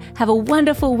meantime, have a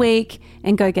wonderful week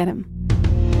and go get 'em.